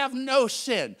don't have no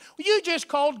sin. Well, you just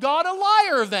called God a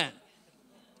liar then.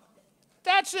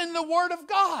 That's in the Word of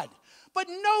God. But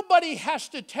nobody has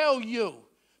to tell you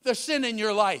the sin in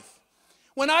your life.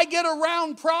 When I get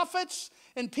around prophets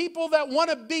and people that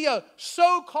want to be a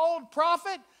so-called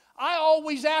prophet, I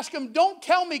always ask them, don't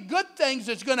tell me good things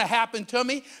that's going to happen to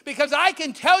me, because I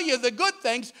can tell you the good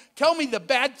things. Tell me the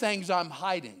bad things I'm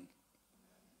hiding.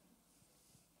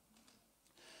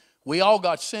 We all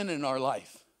got sin in our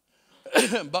life.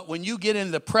 But when you get in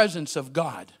the presence of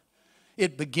God,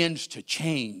 it begins to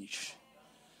change.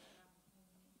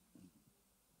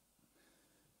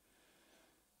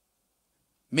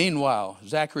 Meanwhile,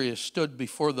 Zacharias stood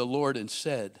before the Lord and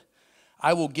said,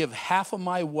 I will give half of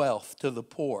my wealth to the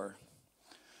poor.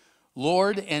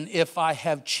 Lord, and if I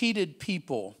have cheated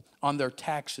people on their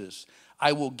taxes,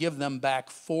 I will give them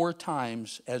back 4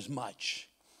 times as much.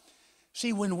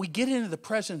 See, when we get into the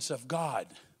presence of God,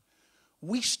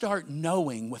 we start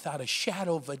knowing without a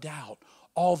shadow of a doubt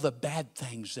all the bad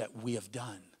things that we have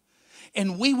done.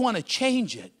 And we want to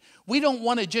change it. We don't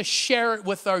want to just share it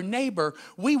with our neighbor.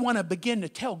 We want to begin to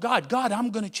tell God, God,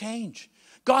 I'm going to change.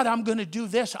 God, I'm going to do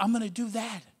this. I'm going to do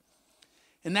that.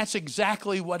 And that's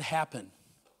exactly what happened.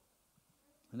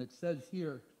 And it says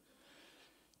here,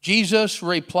 Jesus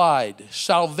replied,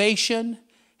 salvation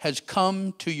has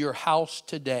come to your house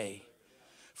today.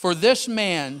 For this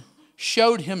man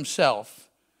showed himself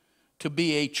to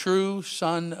be a true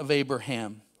son of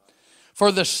Abraham.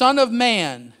 For the Son of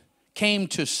Man came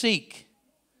to seek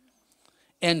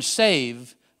and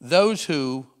save those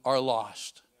who are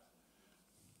lost.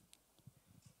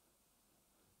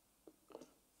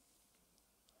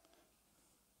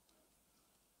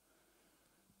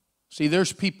 See,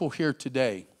 there's people here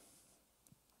today.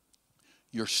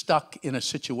 You're stuck in a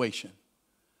situation.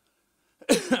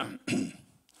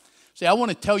 See, I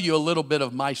want to tell you a little bit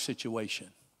of my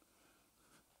situation.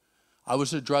 I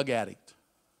was a drug addict.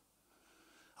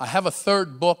 I have a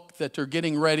 3rd book that they're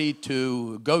getting ready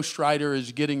to, Ghostwriter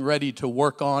is getting ready to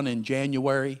work on in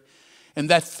January. And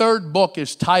that 3rd book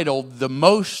is titled, The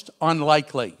Most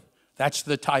Unlikely. That's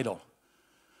the title.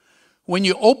 When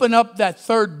you open up that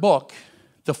 3rd book,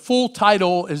 the full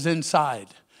title is inside.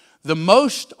 The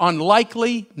Most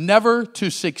Unlikely Never to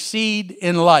Succeed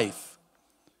in Life.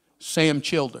 Sam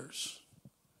Childers.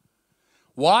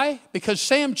 Why? Because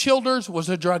Sam Childers was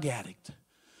a drug addict.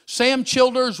 Sam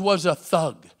Childers was a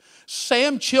thug.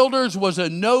 Sam Childers was a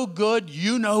no good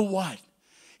you know what.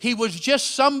 He was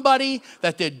just somebody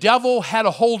that the devil had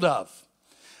a hold of.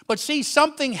 But see,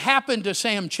 something happened to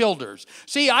Sam Childers.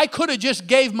 See, I could have just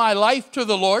gave my life to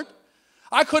the Lord.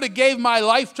 I could have gave my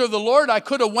life to the Lord. I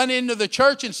could have went into the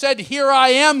church and said, here I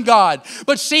am, God.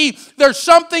 But see, there's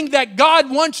something that God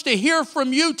wants to hear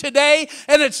from you today,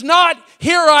 and it's not,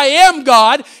 here I am,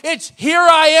 God. It's, here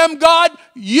I am, God,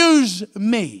 use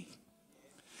me.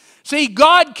 See,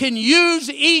 God can use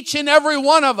each and every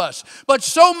one of us. But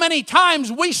so many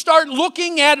times we start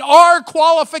looking at our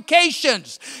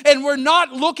qualifications, and we're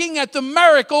not looking at the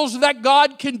miracles that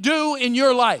God can do in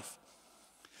your life.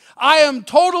 I am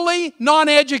totally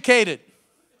non-educated.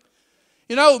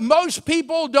 You know, most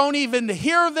people don't even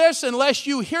hear this unless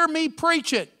you hear me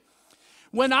preach it.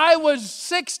 When I was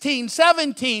 16,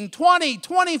 17, 20,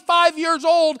 25 years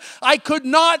old, I could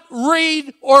not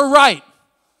read or write.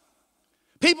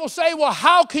 People say, well,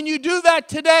 how can you do that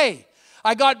today?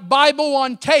 I got Bible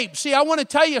on tape. See, I want to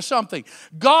tell you something.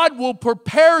 God will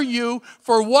prepare you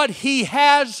for what He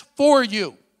has for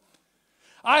you.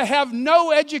 I have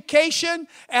no education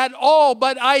at all,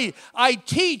 but I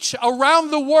teach around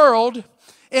the world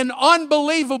in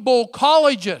unbelievable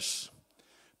colleges.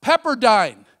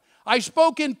 Pepperdine. I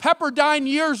spoke in Pepperdine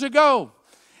years ago.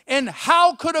 And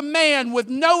how could a man with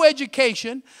no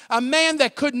education, a man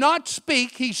that could not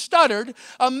speak, he stuttered,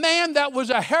 a man that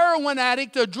was a heroin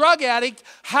addict, a drug addict,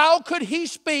 how could he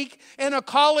speak in a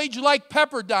college like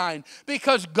Pepperdine?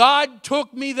 Because God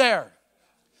took me there.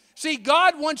 See,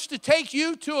 God wants to take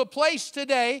you to a place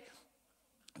today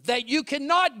that you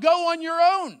cannot go on your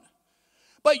own.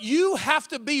 But you have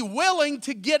to be willing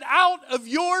to get out of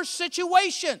your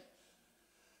situation.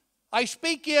 I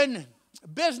speak in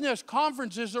business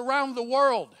conferences around the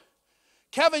world.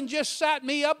 Kevin just sat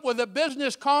me up with a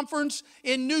business conference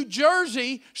in New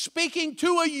Jersey, speaking to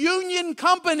a union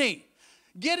company,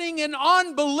 getting an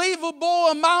unbelievable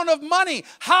amount of money.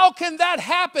 How can that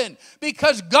happen?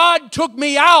 Because God took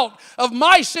me out of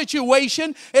my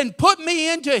situation and put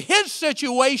me into His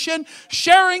situation,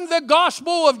 sharing the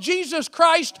gospel of Jesus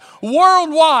Christ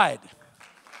worldwide.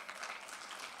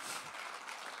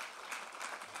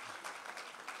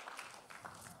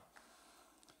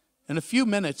 In a few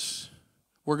minutes,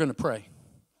 we're going to pray.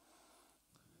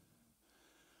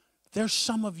 There's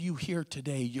some of you here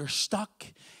today, you're stuck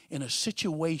in a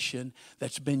situation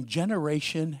that's been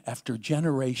generation after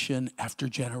generation after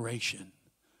generation.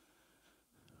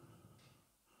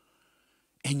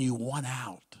 And you want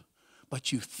out,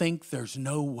 but you think there's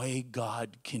no way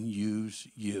God can use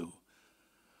you.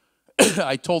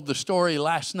 I told the story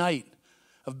last night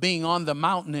of being on the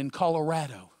mountain in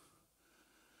Colorado.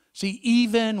 See,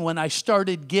 even when I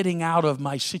started getting out of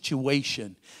my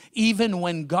situation, even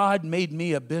when God made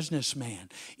me a businessman,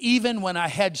 even when I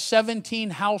had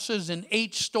 17 houses and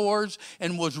 8 stores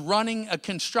and was running a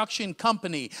construction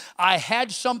company, I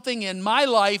had something in my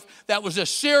life that was a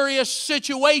serious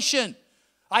situation.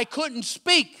 I couldn't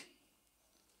speak.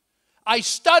 I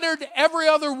stuttered every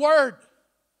other word.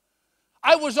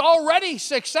 I was already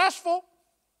successful.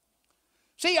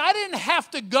 See, I didn't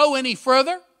have to go any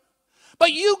further.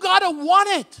 But you got to want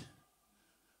it.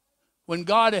 When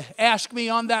God asked me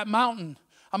on that mountain,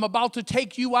 I'm about to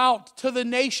take you out to the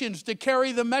nations to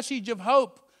carry the message of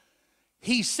hope,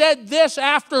 He said this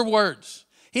afterwards.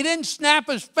 He didn't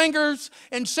snap His fingers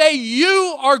and say,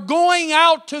 you are going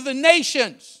out to the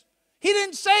nations. He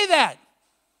didn't say that.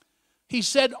 He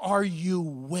said, are you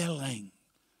willing?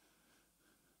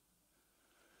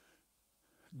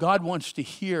 God wants to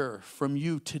hear from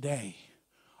you today.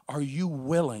 Are you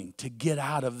willing to get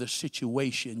out of the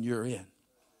situation you're in?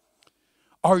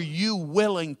 Are you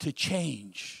willing to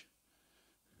change?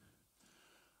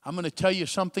 I'm going to tell you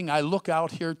something. I look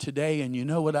out here today and you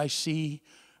know what I see?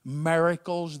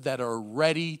 Miracles that are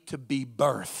ready to be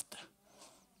birthed.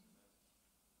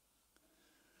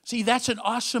 See, that's an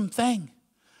awesome thing.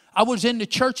 I was in the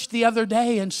church the other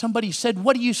day and somebody said,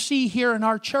 what do you see here in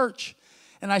our church?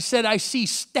 And I said, I see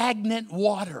stagnant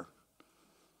water.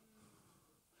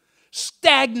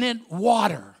 Stagnant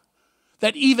water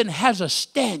that even has a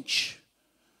stench.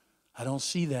 I don't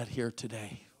see that here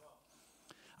today.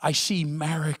 I see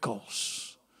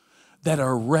miracles that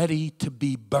are ready to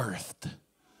be birthed.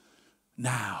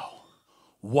 Now,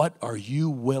 what are you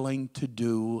willing to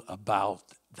do about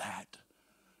that?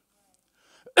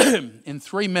 In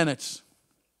 3 minutes,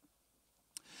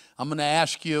 I'm going to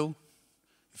ask you,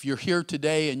 if you're here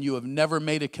today and you have never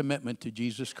made a commitment to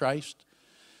Jesus Christ,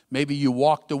 maybe you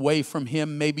walked away from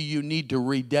Him. Maybe you need to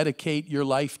rededicate your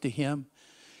life to Him.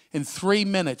 In 3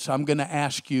 minutes, I'm going to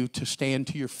ask you to stand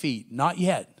to your feet. Not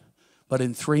yet, but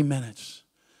in 3 minutes.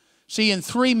 See, in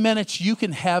 3 minutes, you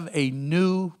can have a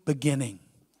new beginning.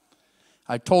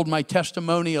 I told my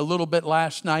testimony a little bit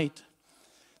last night.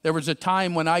 There was a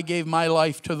time when I gave my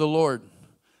life to the Lord.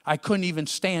 I couldn't even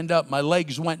stand up. My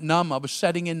legs went numb. I was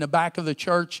sitting in the back of the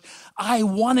church. I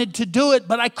wanted to do it,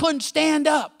 but I couldn't stand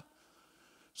up.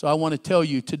 So I want to tell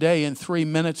you today in 3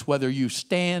 minutes, whether you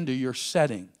stand or you're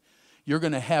sitting, you're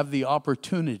going to have the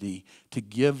opportunity to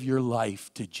give your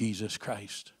life to Jesus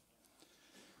Christ.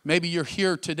 Maybe you're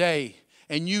here today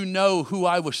and you know who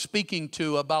I was speaking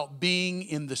to about being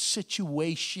in the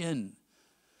situation.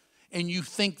 And you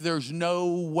think there's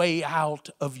no way out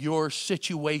of your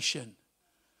situation.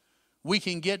 We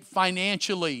can get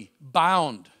financially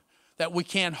bound that we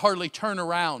can't hardly turn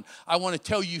around. I want to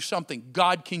tell you something.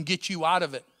 God can get you out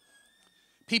of it.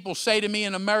 People say to me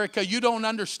in America, you don't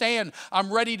understand.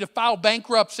 I'm ready to file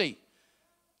bankruptcy.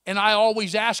 And I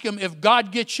always ask them, if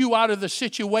God gets you out of the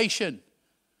situation,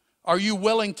 are you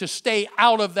willing to stay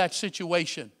out of that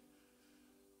situation?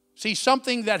 See,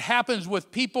 something that happens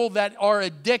with people that are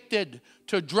addicted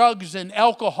to drugs and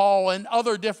alcohol and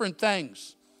other different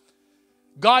things.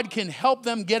 God can help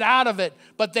them get out of it,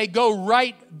 but they go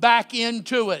right back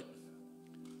into it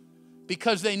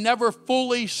because they never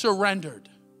fully surrendered.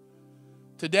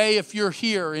 Today, if you're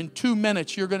here, in 2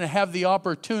 minutes, you're going to have the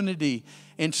opportunity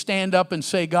and stand up and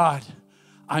say, God,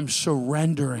 I'm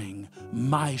surrendering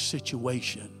my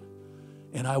situation,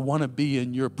 and I want to be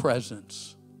in your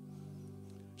presence.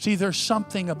 See, there's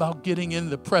something about getting in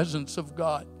the presence of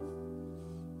God.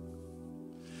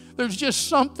 There's just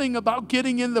something about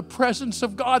getting in the presence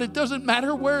of God. It doesn't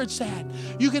matter where it's at.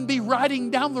 You can be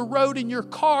riding down the road in your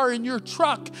car, in your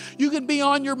truck. You can be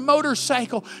on your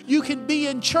motorcycle. You can be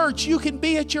in church. You can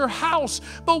be at your house.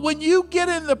 But when you get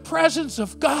in the presence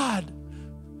of God,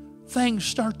 things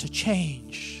start to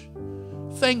change.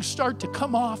 Things start to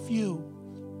come off you.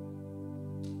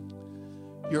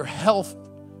 Your health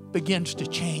begins to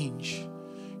change.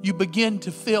 You begin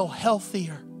to feel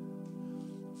healthier.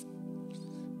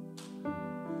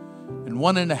 In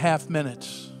 1.5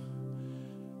 minutes,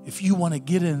 if you want to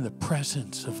get in the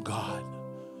presence of God,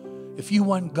 if you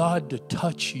want God to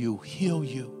touch you, heal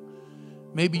you,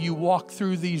 maybe you walked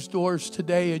through these doors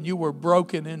today and you were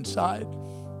broken inside.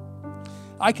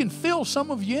 I can feel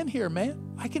some of you in here,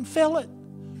 man. I can feel it.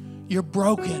 You're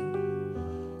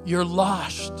broken. You're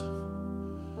lost.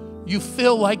 You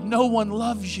feel like no one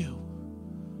loves you.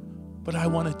 But I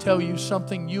want to tell you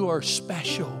something. You are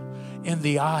special in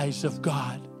the eyes of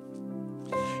God.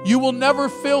 You will never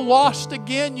feel lost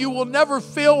again. You will never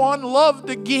feel unloved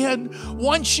again.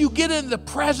 Once you get in the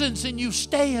presence and you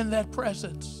stay in that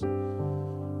presence,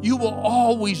 you will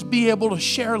always be able to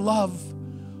share love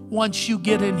once you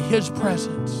get in His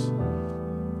presence.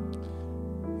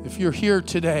 If you're here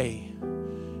today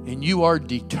and you are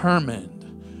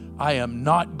determined, I am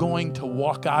not going to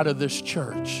walk out of this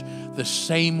church the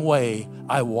same way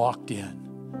I walked in.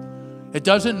 It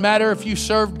doesn't matter if you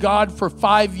served God for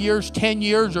 5 years, 10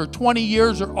 years, or 20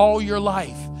 years, or all your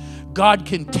life. God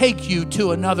can take you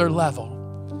to another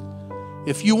level.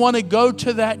 If you want to go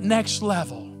to that next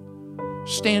level,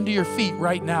 stand to your feet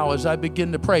right now as I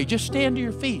begin to pray. Just stand to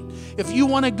your feet. If you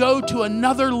want to go to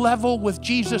another level with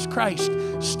Jesus Christ,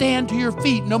 stand to your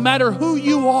feet. No matter who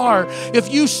you are,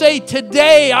 if you say,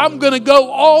 today I'm going to go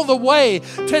all the way.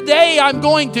 Today I'm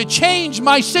going to change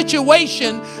my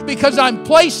situation because I'm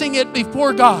placing it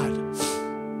before God.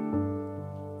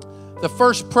 The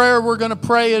first prayer we're going to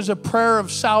pray is a prayer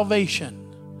of salvation.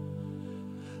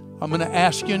 I'm going to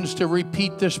ask you to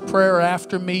repeat this prayer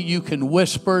after me. You can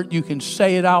whisper it. You can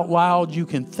say it out loud. You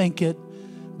can think it.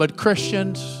 But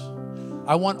Christians,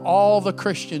 I want all the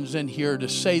Christians in here to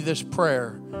say this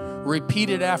prayer. Repeat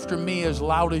it after me as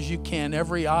loud as you can.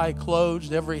 Every eye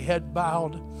closed, every head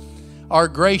bowed. Our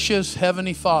gracious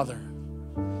Heavenly Father,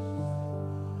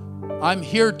 I'm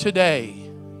here today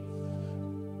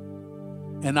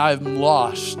and I'm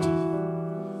lost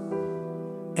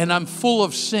and I'm full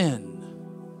of sin.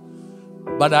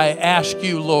 But I ask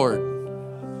you, Lord,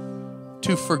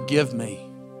 to forgive me.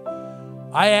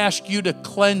 I ask you to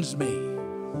cleanse me.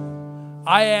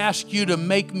 I ask you to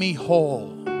make me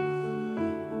whole.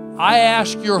 I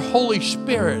ask your Holy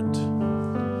Spirit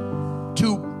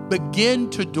to begin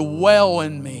to dwell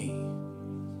in me.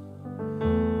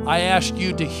 I ask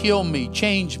you to heal me,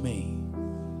 change me.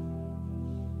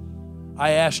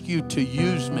 I ask you to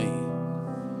use me.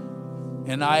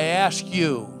 And I ask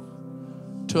you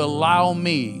to allow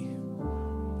me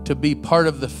to be part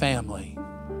of the family,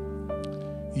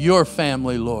 your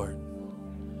family, Lord.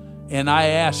 And I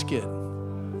ask it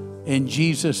in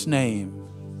Jesus' name,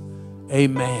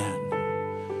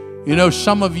 amen. You know,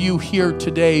 some of you here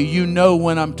today, you know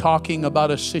when I'm talking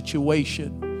about a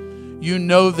situation. You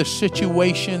know the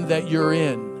situation that you're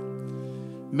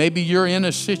in. Maybe you're in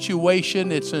a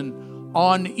situation, it's an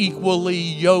unequally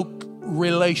yoked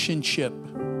relationship.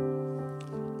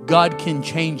 God can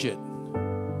change it.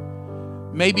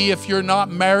 Maybe if you're not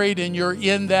married and you're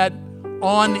in that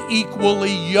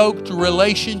unequally yoked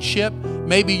relationship,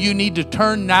 maybe you need to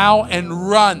turn now and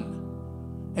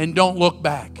run and don't look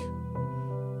back.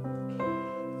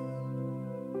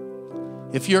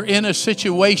 If you're in a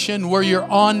situation where you're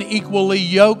unequally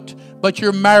yoked, but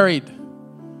you're married,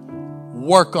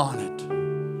 work on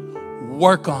it.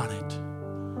 Work on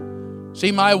it.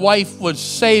 See, my wife was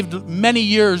saved many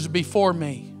years before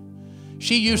me.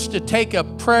 She used to take a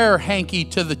prayer hanky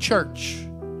to the church.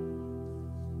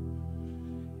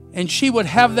 And she would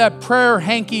have that prayer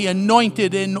hanky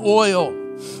anointed in oil.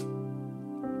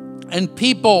 And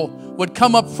people would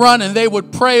come up front and they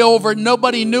would pray over it.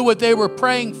 Nobody knew what they were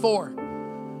praying for.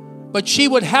 But she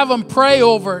would have them pray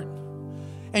over it.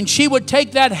 And she would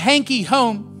take that hanky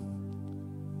home.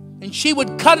 And she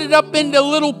would cut it up into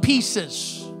little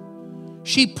pieces.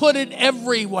 She put it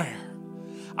everywhere.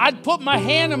 I'd put my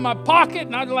hand in my pocket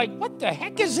and I'd be like, what the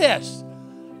heck is this?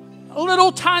 A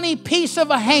little tiny piece of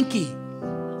a hanky.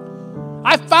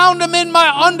 I found them in my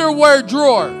underwear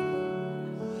drawer.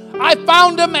 I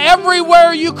found them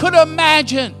everywhere you could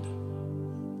imagine.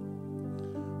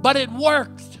 But it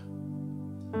worked.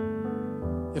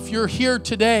 If you're here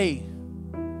today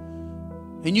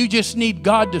and you just need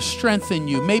God to strengthen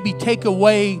you, maybe take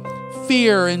away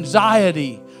fear,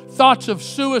 anxiety, thoughts of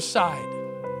suicide.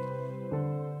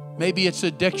 Maybe it's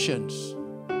addictions.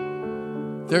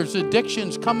 There's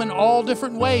addictions coming all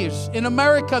different ways. In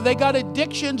America, they got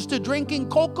addictions to drinking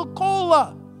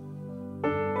Coca-Cola.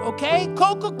 Okay?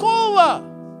 Coca-Cola.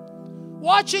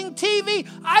 Watching TV.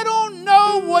 I don't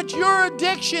know what your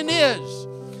addiction is,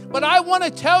 but I want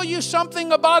to tell you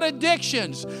something about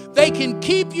addictions. They can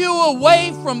keep you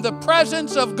away from the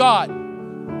presence of God.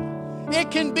 It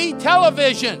can be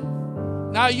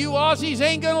television. Now, you Aussies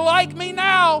ain't going to like me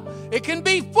now. It can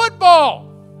be football.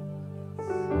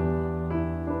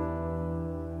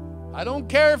 I don't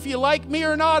care if you like me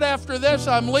or not after this.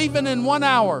 I'm leaving in 1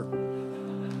 hour.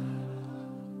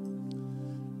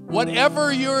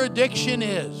 Whatever your addiction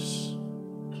is,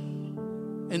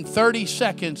 in 30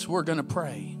 seconds, we're going to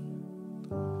pray.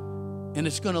 And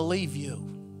it's going to leave you.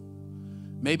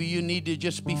 Maybe you need to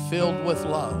just be filled with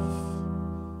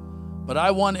love. But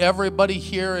I want everybody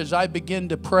here, as I begin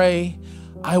to pray,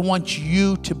 I want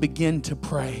you to begin to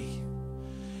pray.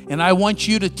 And I want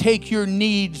you to take your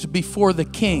needs before the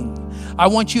King. I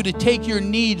want you to take your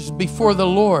needs before the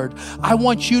Lord. I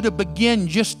want you to begin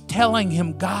just telling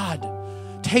Him, God,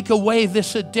 take away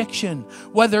this addiction,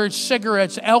 whether it's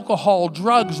cigarettes, alcohol,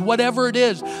 drugs, whatever it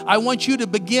is. I want you to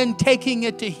begin taking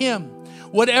it to Him.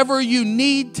 Whatever you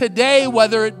need today,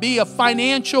 whether it be a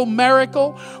financial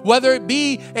miracle, whether it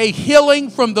be a healing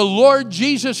from the Lord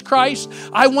Jesus Christ,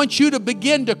 I want you to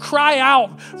begin to cry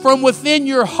out from within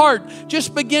your heart.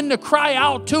 Just begin to cry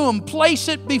out to Him. Place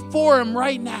it before Him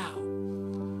right now.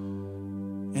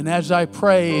 And as I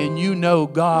pray and you know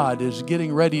God is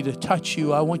getting ready to touch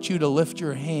you, I want you to lift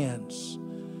your hands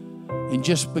and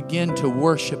just begin to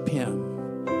worship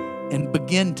Him and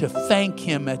begin to thank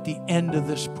Him at the end of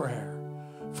this prayer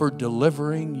for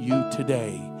delivering you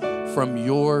today from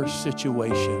your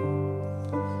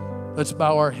situation. Let's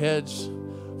bow our heads.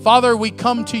 Father, we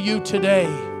come to you today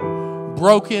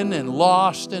broken and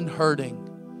lost and hurting.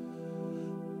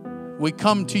 We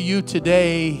come to you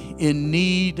today in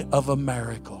need of a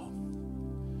miracle.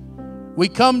 We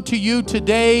come to you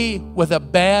today with a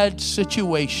bad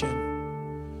situation.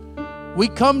 We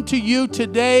come to you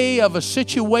today of a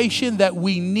situation that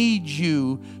we need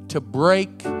you to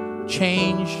break,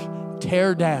 change,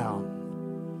 tear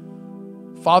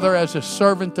down. Father, as a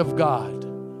servant of God,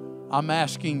 I'm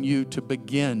asking you to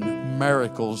begin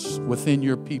miracles within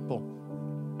your people.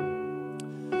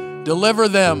 Deliver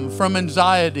them from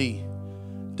anxiety.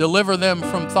 Deliver them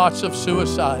from thoughts of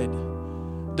suicide.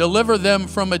 Deliver them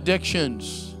from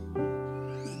addictions.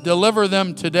 Deliver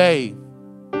them today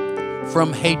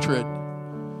from hatred.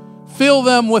 Fill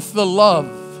them with the love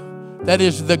that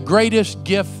is the greatest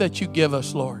gift that you give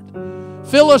us, Lord.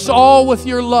 Fill us all with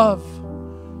your love.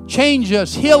 Change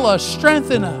us, heal us,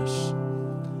 strengthen us.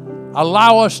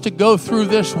 Allow us to go through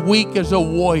this week as a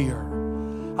warrior.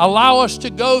 Allow us to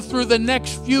go through the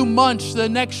next few months, the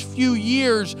next few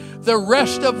years, the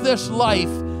rest of this life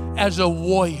as a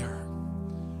warrior.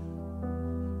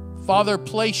 Father,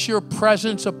 place your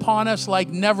presence upon us like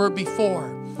never before.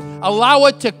 Allow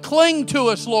it to cling to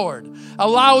us, Lord.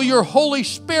 Allow your Holy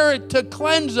Spirit to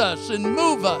cleanse us and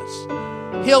move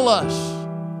us, heal us.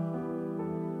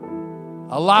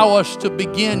 Allow us to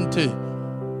begin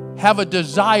to have a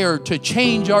desire to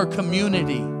change our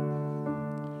community,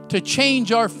 to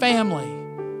change our family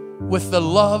with the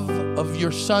love of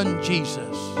your Son,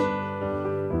 Jesus.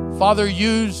 Father,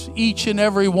 use each and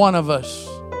every one of us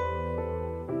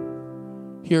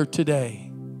here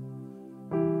today.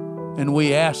 And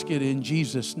we ask it in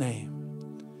Jesus' name.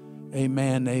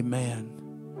 Amen,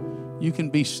 amen. You can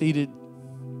be seated.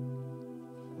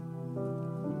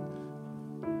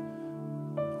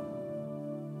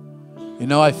 You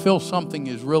know, I feel something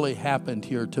has really happened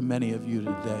here to many of you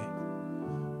today.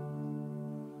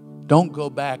 Don't go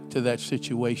back to that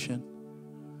situation.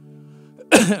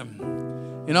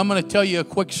 And I'm going to tell you a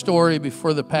quick story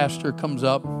before the pastor comes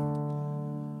up.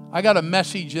 I got a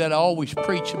message that I always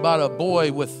preach about a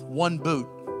boy with one boot.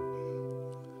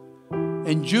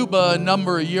 In Juba, a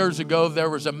number of years ago, there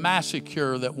was a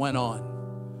massacre that went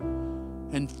on.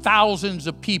 And thousands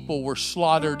of people were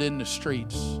slaughtered in the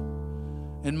streets.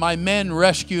 And my men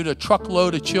rescued a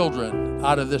truckload of children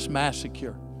out of this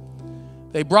massacre.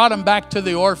 They brought them back to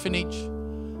the orphanage.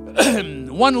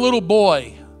 One little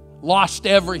boy lost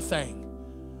everything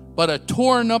but a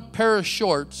torn up pair of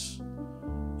shorts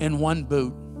and one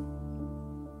boot.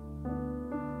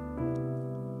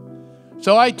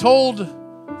 So I told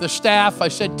the staff, I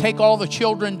said, take all the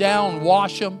children down,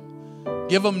 wash them,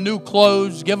 give them new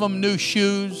clothes, give them new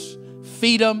shoes,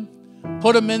 feed them,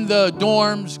 put them in the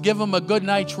dorms, give them a good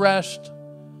night's rest.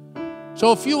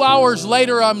 So a few hours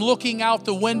later, I'm looking out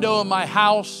the window of my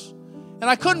house, and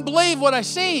I couldn't believe what I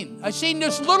seen. I seen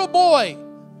this little boy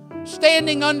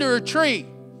standing under a tree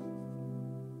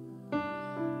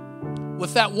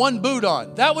with that one boot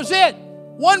on. That was it.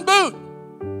 One boot.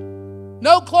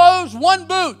 No clothes, one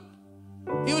boot.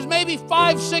 He was maybe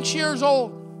 5, 6 years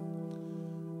old.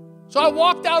 So I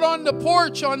walked out on the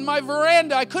porch on my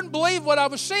veranda. I couldn't believe what I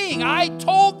was seeing. I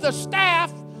told the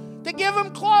staff to give him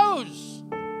clothes.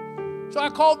 So I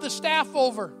called the staff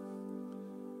over.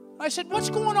 I said, what's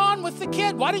going on with the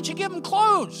kid? Why didn't you give him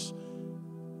clothes?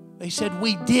 They said,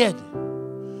 we did.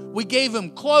 We gave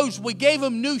him clothes. We gave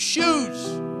him new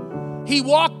shoes. He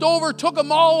walked over, took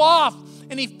them all off,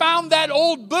 and he found that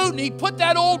old boot, and he put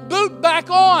that old boot back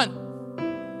on.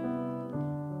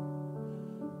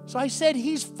 So I said,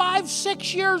 he's 5,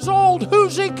 6 years old.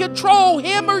 Who's in control,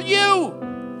 him or you?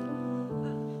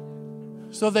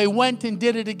 So they went and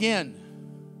did it again.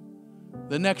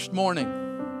 The next morning,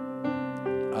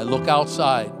 I look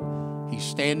outside. He's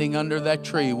standing under that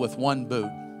tree with one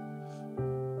boot.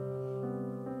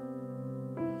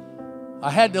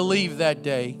 I had to leave that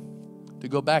day to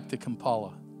go back to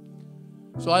Kampala.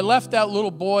 So I left that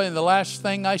little boy, and the last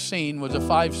thing I seen was a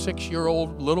 5,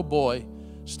 6-year-old little boy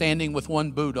standing with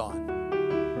one boot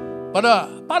on. But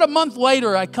about a month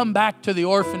later, I come back to the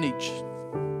orphanage.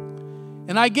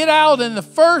 And I get out, and the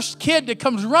first kid that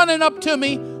comes running up to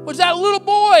me was that little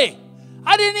boy.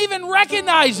 I didn't even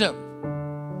recognize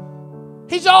him.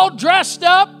 He's all dressed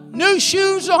up, new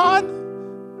shoes on.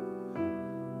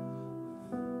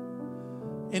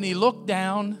 And he looked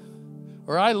down,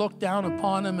 or I looked down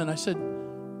upon him, and I said,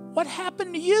 what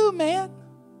happened to you, man?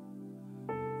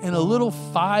 And a little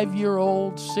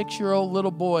 5-year-old, 6-year-old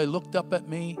little boy looked up at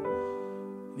me,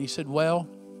 and he said, well,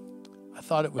 I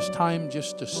thought it was time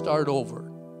just to start over.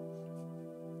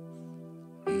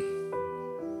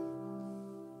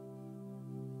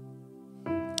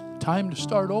 Time to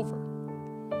start over.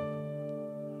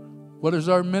 What does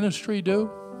our ministry do?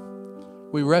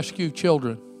 We rescue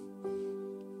children.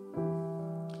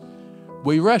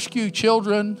 We rescue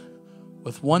children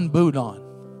with one boot on.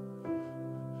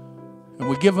 And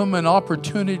we give them an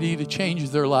opportunity to change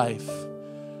their life.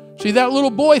 See, that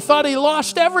little boy thought he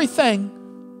lost everything.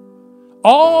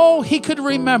 All he could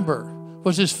remember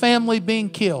was his family being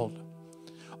killed.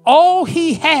 All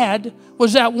he had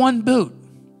was that one boot.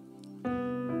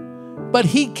 But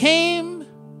he came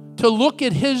to look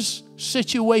at his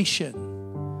situation,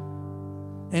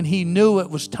 and he knew it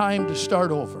was time to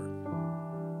start over.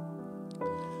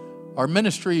 Our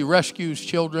ministry rescues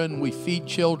children. We feed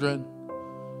children.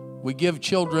 We give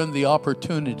children the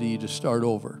opportunity to start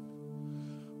over.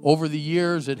 Over the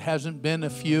years, it hasn't been a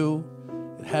few.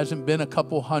 It hasn't been a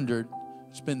couple hundred.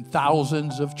 It's been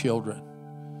thousands of children.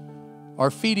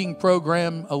 Our feeding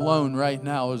program alone right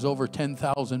now is over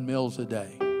 10,000 meals a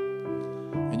day.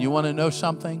 And you want to know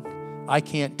something? I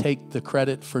can't take the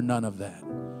credit for none of that.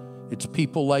 It's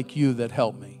people like you that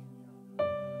help me.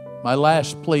 My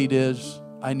last plea is,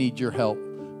 I need your help.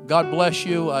 God bless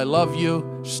you. I love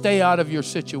you. Stay out of your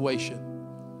situation.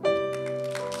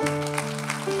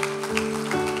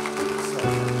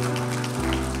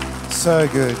 So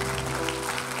good.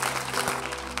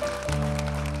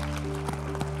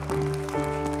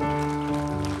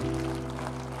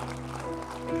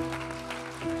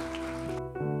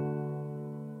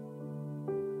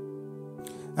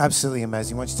 Absolutely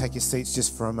amazing. Why don't you take your seats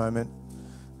just for a moment?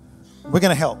 We're going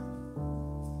to help.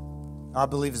 I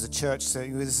believe as a church, so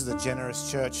this is a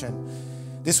generous church, and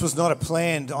this was not a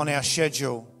planned on our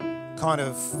schedule kind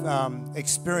of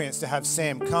experience to have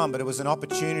Sam come, but it was an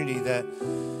opportunity that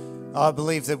I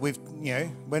believe that we've,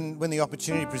 when the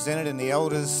opportunity presented and the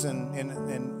elders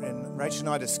and Rachel and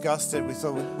I discussed it, we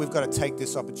thought we've got to take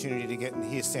this opportunity to get and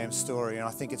hear Sam's story, and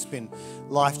I think it's been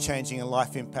life-changing and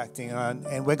life-impacting,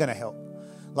 and we're going to help.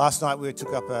 Last night we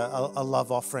took up a love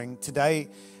offering. Today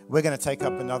we're going to take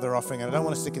up another offering, and I don't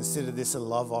want us to consider this a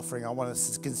love offering. I want us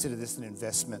to consider this an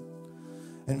investment.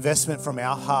 Investment from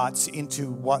our hearts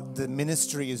into what the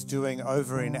ministry is doing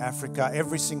over in Africa.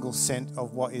 Every single cent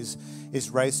of what is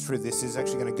raised through this is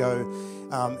actually going to go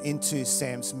into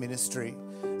Sam's ministry.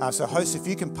 So host, if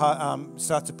you can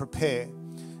start to prepare.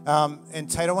 And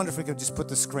Tate, I wonder if we could just put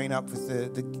the screen up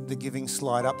with the giving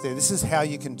slide up there. This is how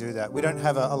you can do that. We don't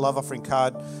have a love offering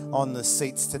card on the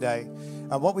seats today.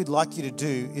 What we'd like you to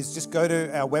do is just go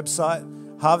to our website,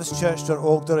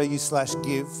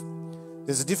 harvestchurch.org.au/give.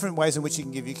 There's different ways in which you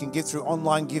can give. You can give through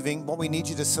online giving. What we need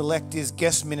you to select is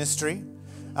guest ministry.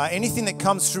 Anything that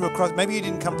comes through across, maybe you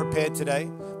didn't come prepared today,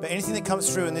 But anything that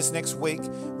comes through in this next week,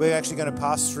 we're actually going to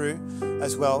pass through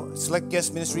as well. Select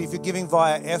guest ministry. If you're giving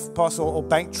via FPOS or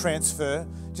bank transfer,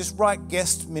 just write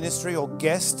guest ministry or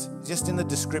guest just in the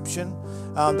description.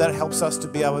 That helps us to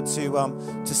be able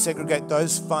to segregate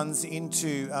those funds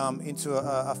into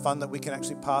a fund that we can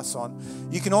actually pass on.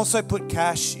 You can also put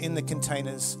cash in the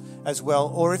containers as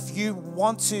well. Or if you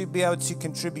want to be able to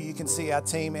contribute, you can see our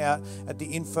team out at the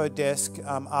info desk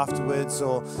afterwards,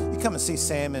 or you come and see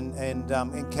Sam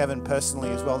and Kevin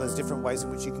personally as well. There's different ways in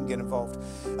which you can get involved.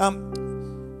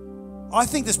 I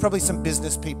think there's probably some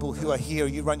business people who are here.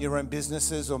 You run your own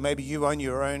businesses, or maybe you own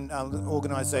your own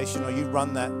organization, or you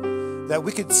run that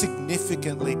we could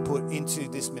significantly put into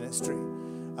this ministry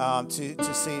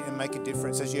to see and make a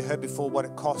difference. As you heard before, what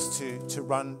it costs to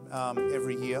run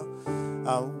every year.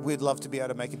 We'd love to be able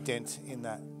to make a dent in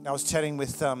that. I was chatting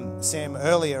with Sam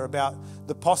earlier about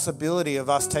the possibility of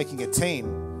us taking a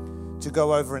team to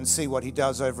go over and see what he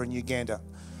does over in Uganda.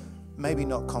 Maybe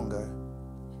not Congo,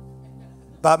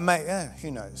 but who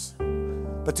knows?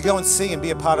 But to go and see and be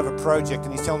a part of a project,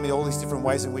 and he's telling me all these different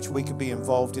ways in which we could be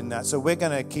involved in that. So we're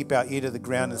going to keep our ear to the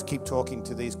ground and keep talking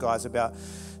to these guys about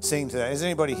seeing to that. Is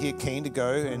anybody here keen to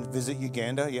go and visit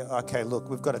Uganda? Yeah, okay,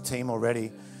 look, we've got a team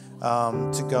already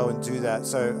to go and do that.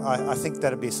 So I think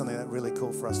that'd be something that's really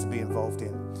cool for us to be involved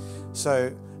in.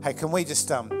 So, hey, can we just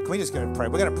go and pray?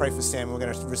 We're going to pray for Sam, and we're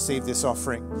going to receive this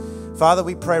offering. Father,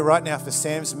 we pray right now for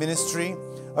Sam's ministry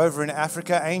over in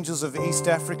Africa, Angels of East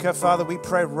Africa. Father, we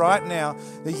pray right now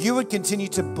that you would continue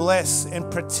to bless and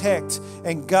protect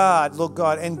and guard, Lord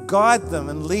God, and guide them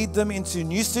and lead them into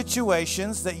new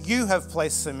situations that you have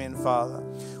placed them in, Father.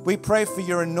 We pray for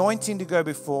your anointing to go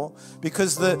before,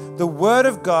 because the word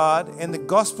of God and the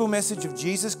gospel message of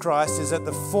Jesus Christ is at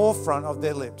the forefront of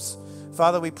their lips.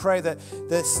 Father, we pray that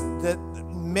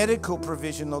medical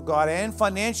provision, Lord God, and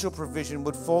financial provision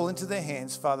would fall into their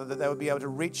hands, Father, that they would be able to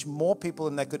reach more people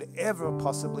than they could ever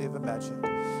possibly have imagined.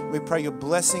 We pray your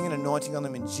blessing and anointing on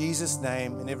them in Jesus'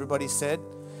 name. And everybody said,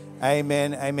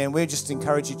 amen, amen. We just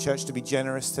encourage you, church, to be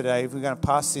generous today. We're going to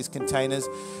pass these containers.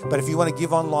 But if you want to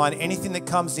give online, anything that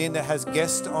comes in that has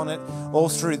guests on it all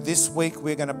through this week,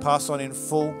 we're going to pass on in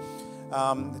full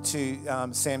to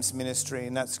Sam's ministry,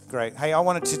 and that's great. Hey, I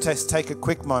wanted to just take a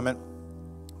quick moment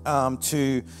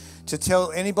to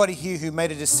tell anybody here who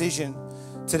made a decision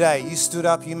today. You stood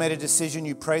up, you made a decision,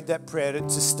 you prayed that prayer to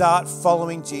start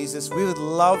following Jesus. We would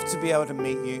love to be able to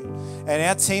meet you. And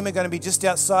our team are going to be just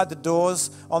outside the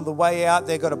doors on the way out.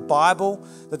 They've got a Bible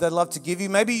that they'd love to give you.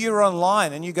 Maybe you're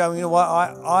online and you go, you know what,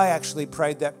 I actually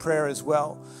prayed that prayer as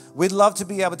well. We'd love to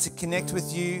be able to connect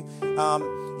with you.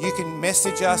 You can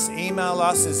message us, email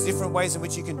us. There's different ways in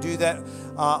which you can do that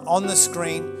on the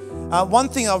screen. One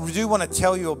thing I do want to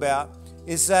tell you about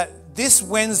is that this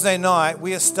Wednesday night,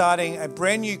 we are starting a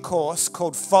brand new course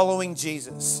called Following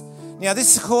Jesus. Now,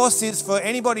 this course is for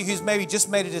anybody who's maybe just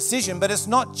made a decision, but it's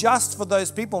not just for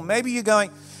those people. Maybe you're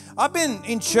going, I've been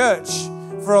in church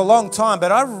for a long time,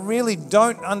 but I really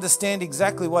don't understand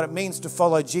exactly what it means to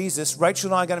follow Jesus. Rachel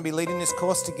and I are going to be leading this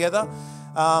course together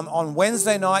on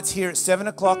Wednesday nights here at 7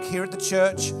 o'clock here at the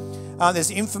church.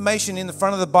 There's information in the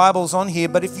front of the Bibles on here,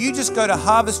 but if you just go to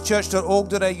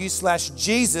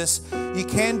harvestchurch.org.au/Jesus, you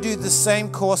can do the same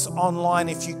course online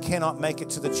if you cannot make it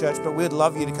to the church, but we'd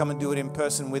love you to come and do it in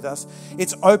person with us.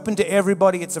 It's open to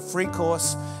everybody. It's a free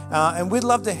course, and we'd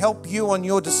love to help you on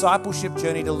your discipleship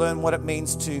journey to learn what it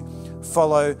means to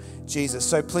follow Jesus.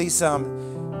 So please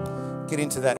get into that.